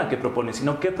persona que propone,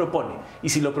 sino qué propone. Y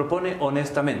si lo propone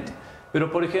honestamente. Pero,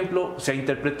 por ejemplo, se ha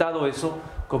interpretado eso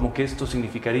como que esto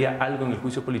significaría algo en el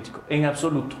juicio político. En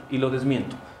absoluto, y lo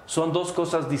desmiento. Son dos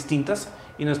cosas distintas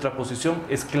y nuestra posición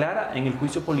es clara en el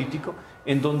juicio político,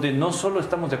 en donde no solo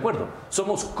estamos de acuerdo,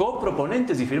 somos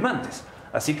coproponentes y firmantes.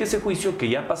 Así que ese juicio, que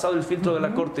ya ha pasado el filtro de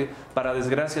la Corte, para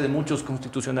desgracia de muchos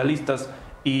constitucionalistas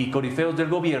y corifeos del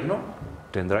gobierno,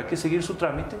 tendrá que seguir su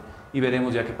trámite y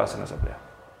veremos ya qué pasa en la Asamblea.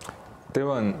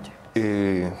 Esteban,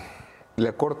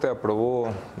 la Corte aprobó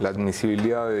la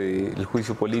admisibilidad del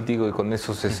juicio político y con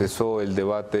eso se cesó el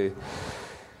debate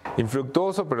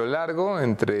infructuoso pero largo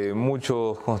entre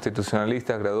muchos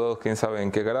constitucionalistas graduados, quién sabe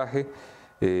en qué garaje,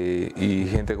 y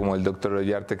gente como el doctor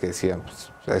Ollarte que decía,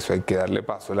 pues, a eso hay que darle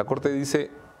paso. La Corte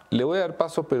dice, le voy a dar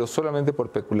paso, pero solamente por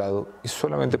peculado y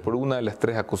solamente por una de las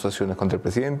 3 acusaciones contra el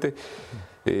presidente,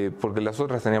 porque las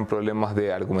otras tenían problemas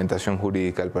de argumentación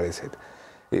jurídica al parecer.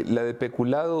 La de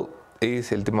peculado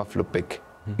es el tema Flopec.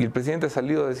 Y el presidente ha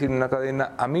salido a decir en una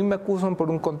cadena, a mí me acusan por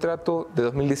un contrato de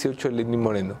 2018 de Lenín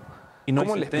Moreno. ¿Y no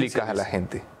 ¿Cómo le explicas a la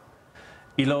gente?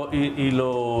 Y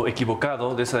lo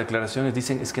equivocado de esa declaración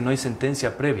dicen es que no hay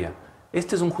sentencia previa.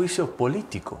 Este es un juicio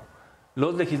político.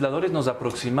 Los legisladores nos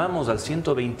aproximamos al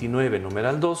 129,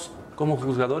 numeral 2, como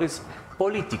juzgadores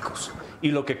políticos.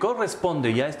 Y lo que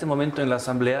corresponde ya a este momento en la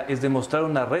Asamblea es demostrar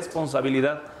una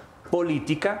responsabilidad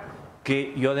política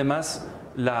que yo además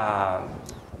la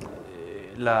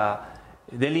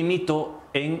delimito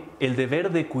en el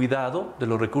deber de cuidado de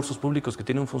los recursos públicos que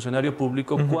tiene un funcionario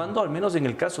público, cuando, al menos en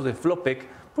el caso de Flopec,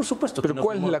 por supuesto que ¿Pero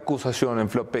cuál es la acusación en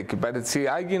Flopec? Si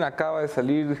alguien acaba de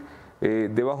salir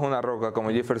debajo de una roca como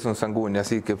Jefferson Sanguña,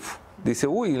 así que dice,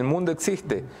 uy, el mundo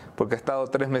existe, porque ha estado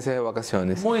 3 meses de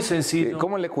vacaciones. Muy sencillo.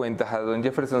 ¿Cómo le cuentas a don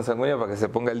Jefferson Sanguña para que se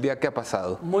ponga el día? ¿Qué ha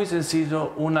pasado? Muy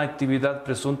sencillo, una actividad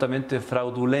presuntamente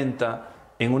fraudulenta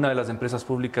en una de las empresas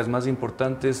públicas más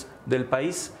importantes del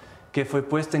país, que fue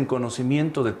puesta en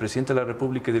conocimiento del presidente de la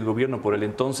República y del gobierno por el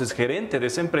entonces gerente de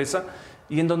esa empresa,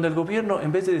 y en donde el gobierno,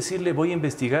 en vez de decirle voy a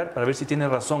investigar para ver si tiene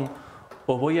razón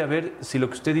o voy a ver si lo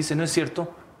que usted dice no es cierto,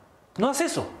 no hace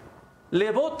eso,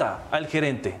 le vota al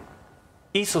gerente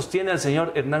y sostiene al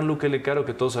señor Hernán Luque Lecaro,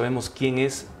 que todos sabemos quién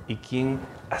es y quién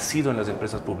ha sido en las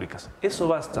empresas públicas. Eso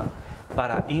basta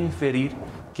para inferir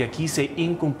que aquí se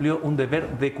incumplió un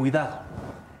deber de cuidado.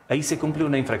 Ahí se cumple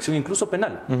una infracción incluso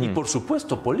penal y por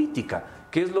supuesto política,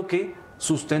 que es lo que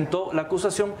sustentó la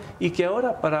acusación y que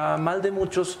ahora, para mal de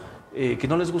muchos que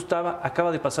no les gustaba,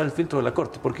 acaba de pasar el filtro de la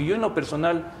Corte. Porque yo en lo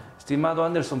personal, estimado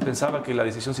Anderson, pensaba que la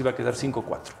decisión se iba a quedar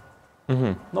 5-4.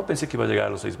 No pensé que iba a llegar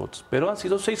a los 6 votos, pero han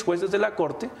sido 6 jueces de la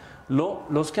Corte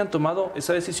los que han tomado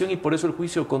esa decisión y por eso el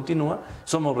juicio continúa.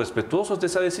 Somos respetuosos de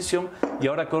esa decisión y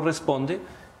ahora corresponde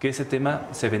que ese tema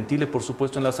se ventile, por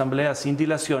supuesto, en la Asamblea sin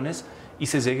dilaciones y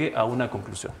se llegue a una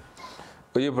conclusión.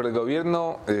 Oye, pero el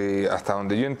gobierno, hasta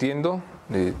donde yo entiendo,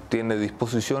 tiene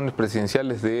disposiciones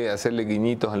presidenciales de hacerle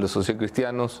guiñitos a los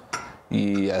socialcristianos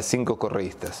y a 5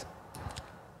 correístas.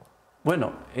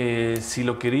 Bueno, si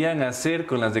lo querían hacer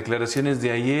con las declaraciones de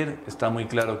ayer, está muy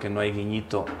claro que no hay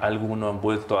guiñito alguno. Han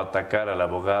vuelto a atacar al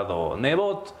abogado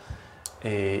Nebot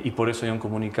y por eso hay un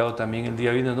comunicado también el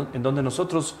día de hoy en donde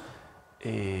nosotros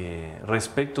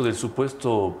respecto del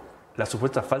la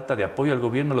supuesta falta de apoyo al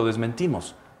gobierno lo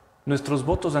desmentimos. Nuestros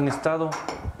votos han estado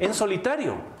en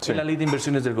solitario en la ley de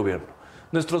inversiones del gobierno.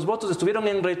 Nuestros votos estuvieron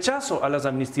en rechazo a las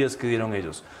amnistías que dieron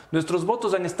ellos. Nuestros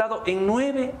votos han estado en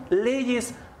 9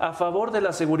 leyes a favor de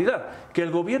la seguridad. Que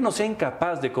el gobierno sea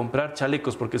incapaz de comprar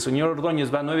chalecos, porque el señor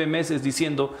Ordóñez va 9 meses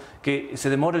diciendo que se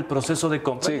demora el proceso de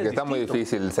compra. Sí, que está muy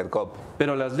difícil el CERCOP.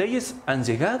 Pero las leyes han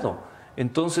llegado.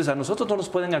 Entonces, a nosotros no nos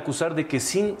pueden acusar de que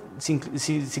sin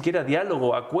siquiera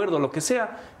diálogo, acuerdo, lo que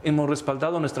sea, hemos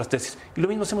respaldado nuestras tesis. Y lo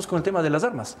mismo hacemos con el tema de las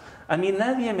armas. A mí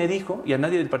nadie me dijo, y a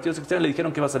nadie del Partido Secretario le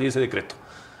dijeron que va a salir ese decreto.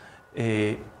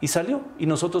 Y salió, y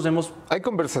nosotros hemos... ¿Hay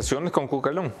conversaciones con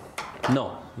Cucalón?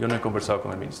 No, yo no he conversado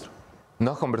con el ministro.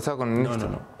 ¿No has conversado con el ministro?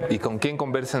 No. ¿Y con quién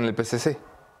conversa en el PCC?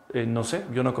 No sé,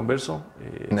 yo no converso.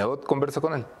 ¿Nebot conversa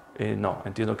con él? No,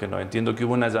 entiendo que no. Entiendo que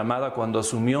hubo una llamada cuando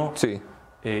asumió... Sí.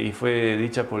 Y fue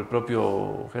dicha por el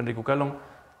propio Henry Cucalón,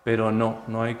 pero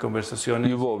no hay conversaciones.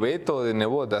 Y hubo veto de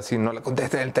Nebot, así, no le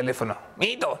contestes el teléfono.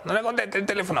 Mito, no le contestes el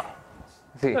teléfono.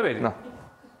 Sí, a ver, no.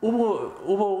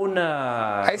 Hubo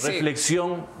una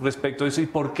reflexión respecto a eso. ¿Y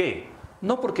por qué?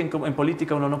 No porque en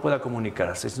política uno no pueda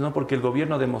comunicarse, sino porque el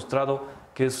gobierno ha demostrado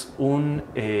que es un...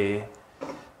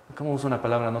 ¿cómo uso una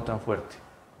palabra no tan fuerte?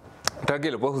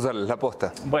 Tranquilo, puedes usar la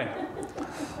posta. Bueno.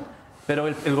 Pero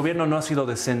el gobierno no ha sido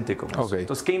decente con eso.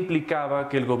 Entonces, ¿qué implicaba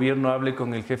que el gobierno hable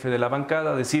con el jefe de la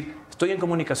bancada? Decir, estoy en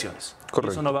comunicaciones.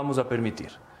 Correcto. Eso no vamos a permitir.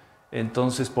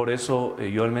 Entonces, por eso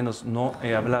yo al menos no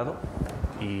he hablado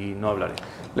y no hablaré.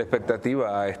 La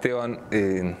expectativa, Esteban,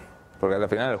 porque al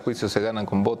final los juicios se ganan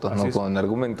con votos, no con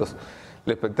argumentos.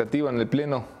 La expectativa en el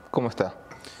Pleno, ¿cómo está?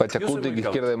 Pachacútic,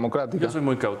 Izquierda Democrática. Yo soy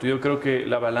muy cauto. Yo creo que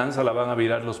la balanza la van a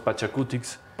virar los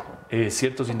Pachacútics,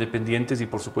 ciertos independientes y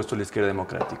por supuesto la Izquierda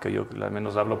Democrática. Yo al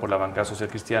menos hablo por la bancada social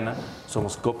cristiana,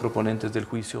 somos coproponentes del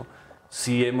juicio.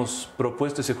 Si hemos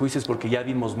propuesto ese juicio es porque ya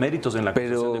dimos méritos en la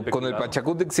acusación. Pero con el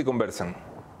Pachacútic sí conversan.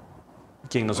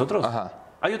 ¿Quién, nosotros? Ajá.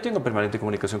 Yo tengo permanente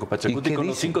comunicación con Pachacútic, con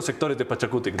los 5 sectores de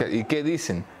Pachacútic. ¿Y qué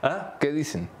dicen? ¿Qué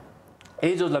dicen?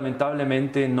 Ellos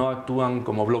lamentablemente no actúan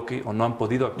como bloque o no han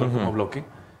podido actuar como bloque.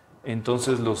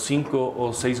 Entonces los 5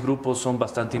 o 6 grupos son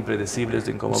bastante impredecibles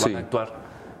en cómo van a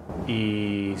actuar.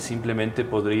 Y simplemente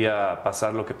podría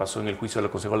pasar lo que pasó en el juicio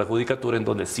del Consejo de la Judicatura, en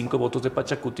donde 5 votos de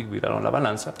Pachacútic viraron la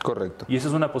balanza. Correcto. Y esa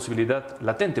es una posibilidad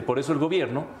latente. Por eso el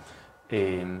gobierno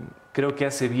creo que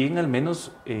hace bien al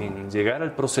menos en llegar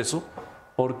al proceso,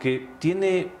 porque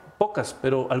tiene pocas,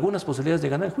 pero algunas posibilidades de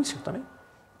ganar el juicio también.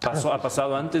 Ha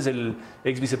pasado antes, el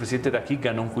ex vicepresidente de aquí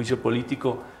ganó un juicio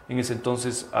político en ese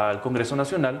entonces al Congreso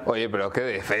Nacional. Oye, pero qué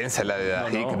defensa la de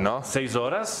Dajic, ¿no? 6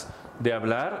 horas de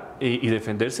hablar y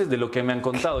defenderse de lo que me han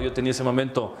contado. Yo tenía ese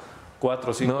momento 4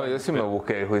 o 5 años. No, yo sí me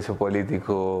busqué el juicio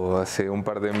político hace un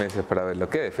par de meses para verlo.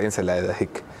 Qué defensa la de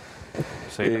Dajic.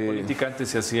 Sí, la política antes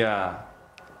se hacía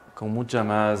con mucho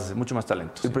más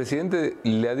talento. El presidente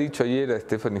le ha dicho ayer a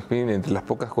Esteban Spin, entre las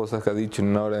pocas cosas que ha dicho en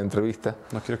una hora de entrevista.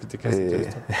 No quiero que te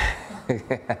quedes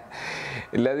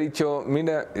le ha dicho,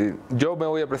 mira, yo me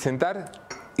voy a presentar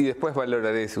y después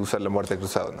valoraré si usar la muerte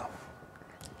cruzada o no.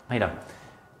 Mira,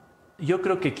 yo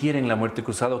creo que quieren la muerte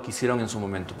cruzada o quisieron en su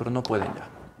momento, pero no pueden ya.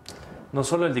 No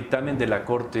solo el dictamen de la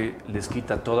Corte les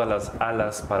quita todas las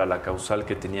alas para la causal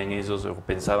que tenían ellos o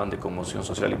pensaban de conmoción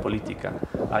social y política.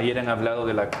 Ayer han hablado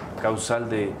de la causal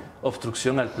de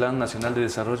obstrucción al Plan Nacional de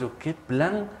Desarrollo. ¿Qué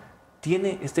plan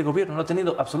tiene este gobierno? No ha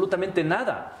tenido absolutamente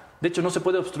nada. De hecho, no se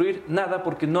puede obstruir nada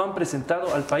porque no han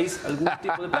presentado al país algún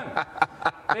tipo de plan.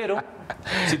 Pero,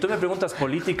 si tú me preguntas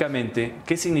políticamente,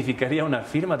 ¿qué significaría una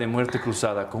firma de muerte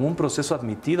cruzada con un proceso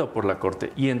admitido por la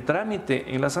Corte y en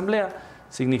trámite en la Asamblea?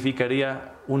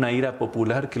 Significaría una ira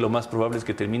popular que lo más probable es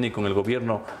que termine con el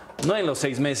gobierno, no en los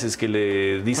 6 meses que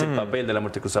le dice el papel de la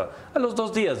muerte cruzada, a los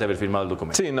 2 días de haber firmado el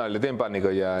documento. Sí, no, le tienen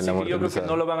pánico ya en la muerte cruzada. Yo creo que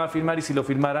no lo van a firmar y si lo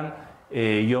firmaran,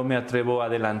 yo me atrevo a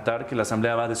adelantar que la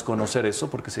Asamblea va a desconocer eso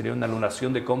porque sería una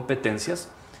anulación de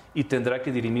competencias y tendrá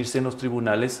que dirimirse en los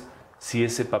tribunales si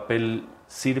ese papel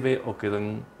sirve o quedó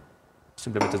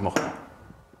simplemente es mojado.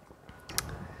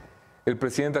 El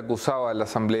presidente acusaba a la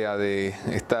Asamblea de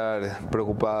estar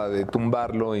preocupada de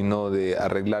tumbarlo y no de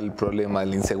arreglar el problema de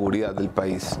la inseguridad del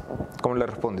país. ¿Cómo le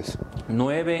respondes?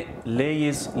 9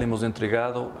 leyes le hemos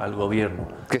entregado al gobierno.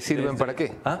 ¿Qué sirven para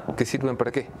qué? ¿Qué sirven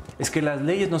para qué? Es que las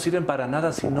leyes no sirven para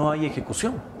nada si no hay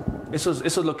ejecución. Eso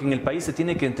es lo que en el país se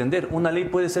tiene que entender. Una ley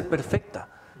puede ser perfecta,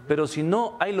 pero si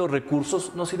no hay los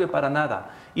recursos, no sirve para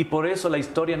nada. Y por eso la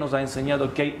historia nos ha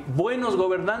enseñado que hay buenos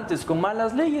gobernantes con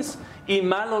malas leyes y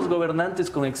malos gobernantes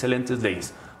con excelentes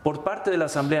leyes. por parte de la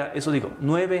Asamblea, eso digo,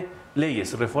 9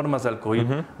 leyes, reformas al COI,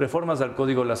 reformas al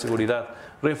Código de la Seguridad,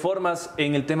 reformas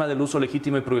en el tema del uso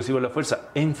legítimo y progresivo de la fuerza,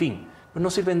 en fin, no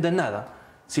sirven de nada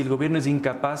si el gobierno es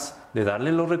incapaz de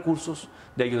darle los recursos,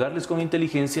 de ayudarles con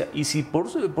inteligencia y si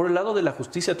por el lado de la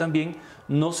justicia también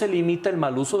no se limita el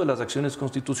mal uso de las acciones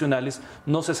constitucionales,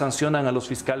 no se sancionan a los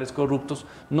fiscales corruptos,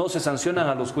 no se sancionan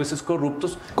a los jueces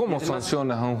corruptos. ¿Cómo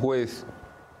sancionas a un juez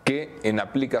que en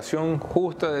aplicación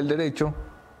justa del derecho,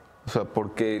 o sea,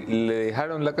 porque le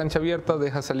dejaron la cancha abierta,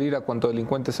 deja salir a cuanto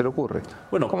delincuente se le ocurre?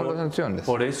 Bueno, ¿Cómo lo sanciones?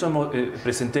 Por eso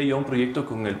presenté yo un proyecto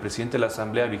con el presidente de la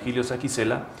Asamblea, Vigilio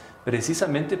Saquicela,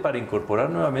 precisamente para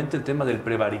incorporar nuevamente el tema del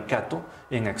prevaricato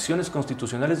en acciones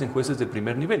constitucionales en jueces de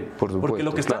primer nivel. Por supuesto, porque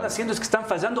lo que están haciendo es que están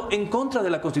fallando en contra de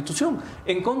la Constitución,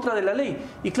 en contra de la ley.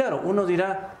 Y claro, uno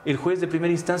dirá, el juez de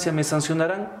primera instancia me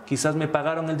sancionarán, quizás me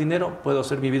pagaron el dinero, puedo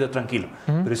hacer mi vida tranquilo.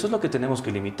 Pero eso es lo que tenemos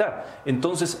que limitar.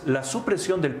 Entonces, la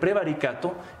supresión del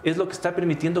prevaricato es lo que está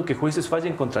permitiendo que jueces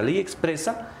fallen contra ley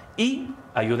expresa y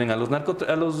ayuden a los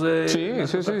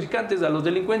narcotraficantes, a los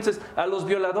delincuentes, a los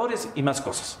violadores y más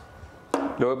cosas.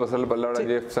 Le voy a pasar la palabra a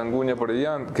Jeff Sanguña por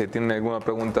allá, que tiene alguna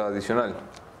pregunta adicional.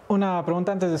 Una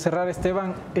pregunta antes de cerrar,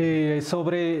 Esteban,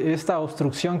 sobre esta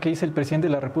obstrucción que dice el presidente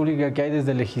de la República que hay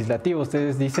desde el legislativo.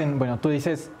 Ustedes dicen, bueno, tú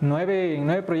dices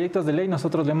 9 proyectos de ley,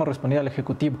 nosotros le hemos respondido al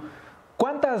Ejecutivo.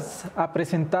 ¿Cuántas ha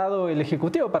presentado el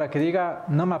Ejecutivo para que diga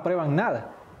no me aprueban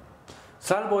nada?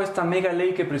 Salvo esta mega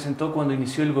ley que presentó cuando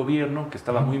inició el gobierno, que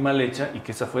estaba muy mal hecha y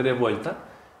que esa fue devuelta,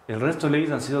 el resto de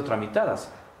leyes han sido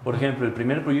tramitadas. Por ejemplo, el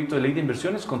primer proyecto de ley de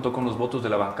inversiones contó con los votos de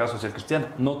la bancada social cristiana.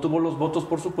 No tuvo los votos,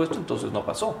 por supuesto, entonces no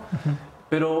pasó.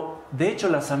 Pero, de hecho,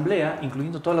 la Asamblea,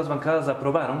 incluyendo todas las bancadas,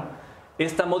 aprobaron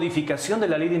esta modificación de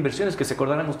la ley de inversiones, que se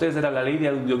acordarán ustedes era la ley de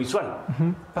audiovisual.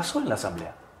 Pasó en la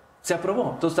Asamblea. Se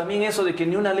aprobó. Entonces, también eso de que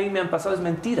ni una ley me han pasado es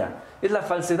mentira. Es la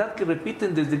falsedad que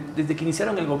repiten desde que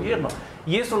iniciaron el gobierno.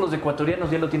 Y eso los ecuatorianos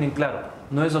ya lo tienen claro.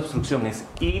 No es obstrucción, es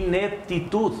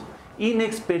ineptitud,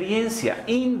 inexperiencia,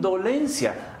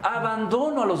 indolencia,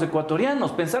 abandono a los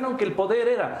ecuatorianos. Pensaron que el poder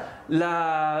era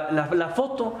la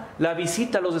foto, la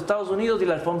visita a los Estados Unidos y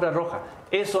la alfombra roja.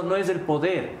 Eso no es el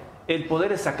poder. El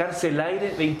poder es sacarse el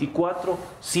aire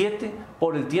 24/7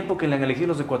 por el tiempo que le han elegido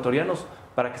los ecuatorianos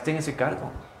para que estén en ese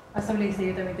cargo. Hasta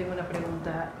yo también tengo una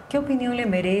pregunta. ¿Qué opinión le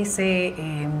merece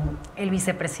el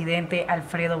vicepresidente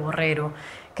Alfredo Borrero?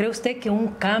 ¿Cree usted que un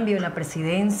cambio en la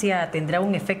presidencia tendrá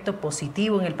un efecto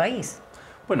positivo en el país?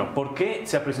 Bueno, ¿por qué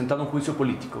se ha presentado un juicio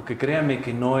político? Que créame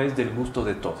que no es del gusto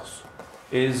de todos.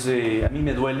 A mí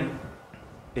me duele,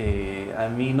 a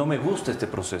mí no me gusta este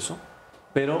proceso,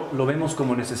 pero lo vemos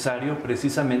como necesario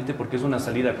precisamente porque es una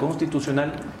salida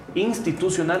constitucional,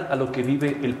 institucional a lo que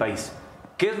vive el país.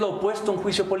 ¿Qué es lo opuesto a un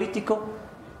juicio político?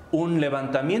 Un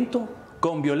levantamiento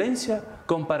con violencia,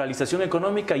 con paralización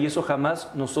económica, y eso jamás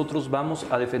nosotros vamos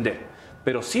a defender.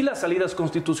 Pero sí las salidas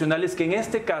constitucionales, que en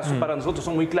este caso para nosotros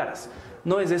son muy claras.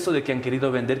 No es eso de que han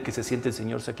querido vender que se siente el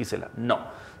señor Saquicela. No,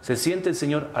 se siente el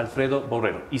señor Alfredo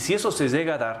Borrero. Y si eso se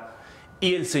llega a dar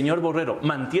y el señor Borrero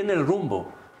mantiene el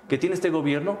rumbo que tiene este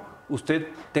gobierno, usted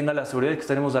tenga la seguridad de que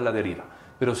estaremos a la deriva.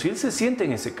 Pero si él se siente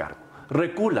en ese cargo,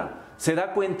 recula, se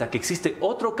da cuenta que existe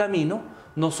otro camino,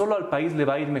 no solo al país le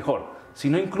va a ir mejor,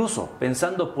 sino incluso,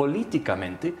 pensando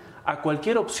políticamente, a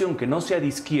cualquier opción que no sea de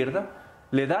izquierda,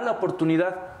 le da la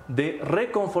oportunidad de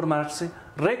reconformarse,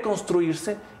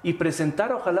 reconstruirse y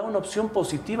presentar ojalá una opción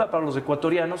positiva para los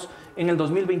ecuatorianos en el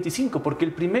 2025, porque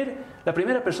la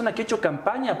primera persona que ha hecho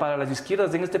campaña para las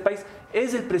izquierdas en este país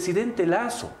es el presidente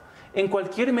Lasso. En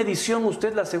cualquier medición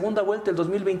usted la segunda vuelta del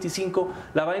 2025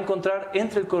 la va a encontrar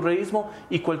entre el correísmo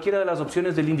y cualquiera de las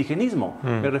opciones del indigenismo.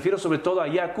 Me refiero sobre todo a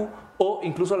Yacu o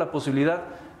incluso a la posibilidad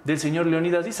del señor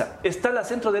Leonidas Diza. Está la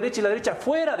centro derecha y la derecha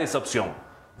fuera de esa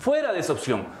opción. Fuera de esa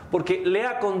opción, porque le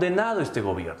ha condenado este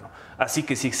gobierno. Así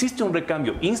que si existe un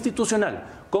recambio institucional,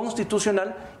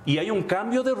 constitucional y hay un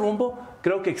cambio de rumbo,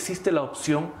 creo que existe la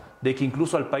opción de que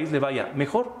incluso al país le vaya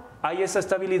mejor, haya esa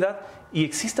estabilidad y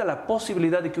exista la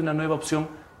posibilidad de que una nueva opción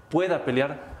pueda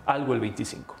pelear algo el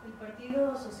 25. ¿El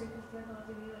Partido Social Cristiano ha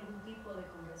tenido algún tipo de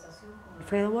conversación con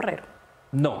Alfredo Borrero?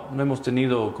 No, no hemos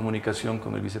tenido comunicación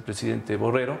con el vicepresidente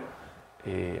Borrero.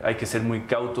 Hay que ser muy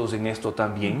cautos en esto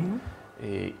también.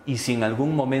 Y si en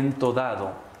algún momento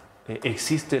dado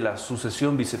existe la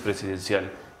sucesión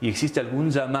vicepresidencial y existe algún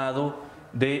llamado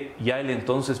de ya el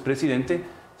entonces presidente,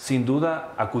 sin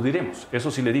duda acudiremos.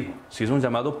 Eso sí le digo, si es un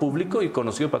llamado público y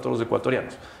conocido para todos los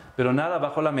ecuatorianos. Pero nada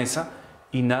bajo la mesa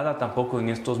y nada tampoco en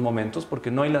estos momentos, porque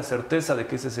no hay la certeza de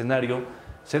que ese escenario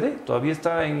se dé. Todavía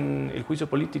está en el juicio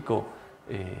político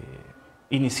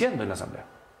iniciando en la Asamblea.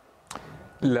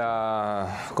 La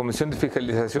Comisión de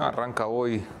Fiscalización arranca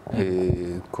hoy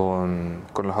con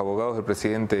los abogados del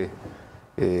presidente.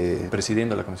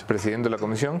 Presidiendo la comisión. Presidiendo la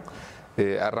comisión.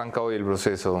 Arranca hoy el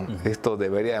proceso. Esto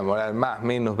debería demorar más,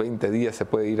 menos 20 días, se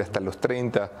puede ir hasta los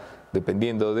 30,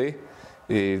 dependiendo de...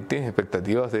 ¿Tienes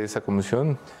expectativas de esa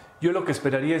comisión? Yo lo que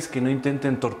esperaría es que no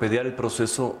intenten torpedear el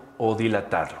proceso o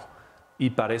dilatarlo.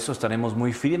 Y para eso estaremos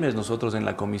muy firmes nosotros en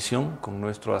la comisión con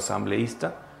nuestro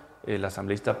asambleísta, el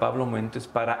asambleísta Pablo Montes,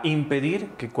 para impedir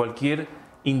que cualquier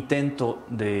intento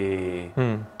de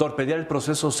torpedear el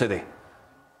proceso se dé.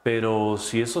 Pero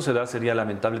si eso se da, sería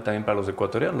lamentable también para los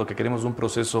ecuatorianos. Lo que queremos es un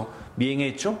proceso bien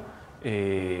hecho,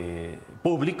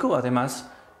 público, además,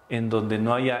 en donde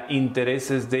no haya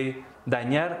intereses de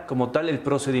dañar como tal el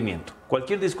procedimiento.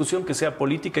 Cualquier discusión que sea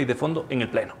política y de fondo en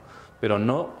el Pleno, pero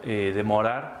no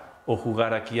demorar o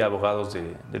jugar aquí a abogados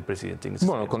del presidente.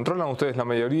 Bueno, controlan ustedes la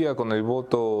mayoría con el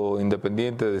voto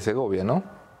independiente de Segovia, ¿no?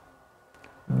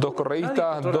 Dos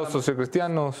correístas, dos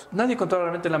sociocristianos. Nadie controla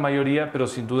realmente la mayoría, pero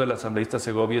sin duda el asambleísta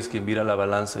Segovia es quien vira la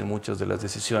balanza en muchas de las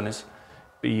decisiones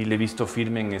y le he visto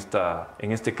firme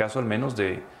en este caso al menos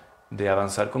de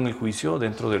avanzar con el juicio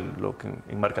dentro de lo que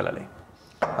enmarca la ley.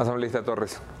 Asambleísta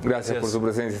Torres, gracias por su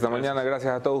presencia esta mañana,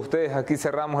 gracias a todos ustedes. Aquí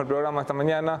cerramos el programa esta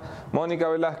mañana. Mónica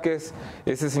Velázquez,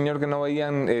 ese señor que no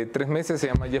veían 3 meses, se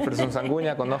llama Jefferson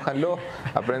Sanguña, conójanlo,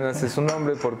 apréndanse su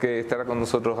nombre porque estará con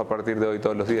nosotros a partir de hoy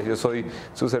todos los días. Yo soy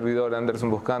su servidor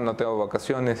Anderson Buscán, no tengo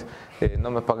vacaciones,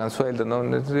 no me pagan sueldo,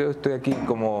 yo estoy aquí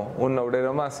como un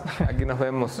obrero más, aquí nos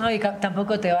vemos. No, y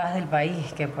tampoco te vas del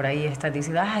país, que por ahí estás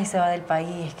diciendo, ay, se va del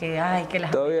país, que las...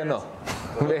 Todavía no.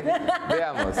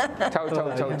 Veamos. Chau,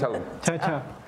 chau, chau, chau. Chao, chao.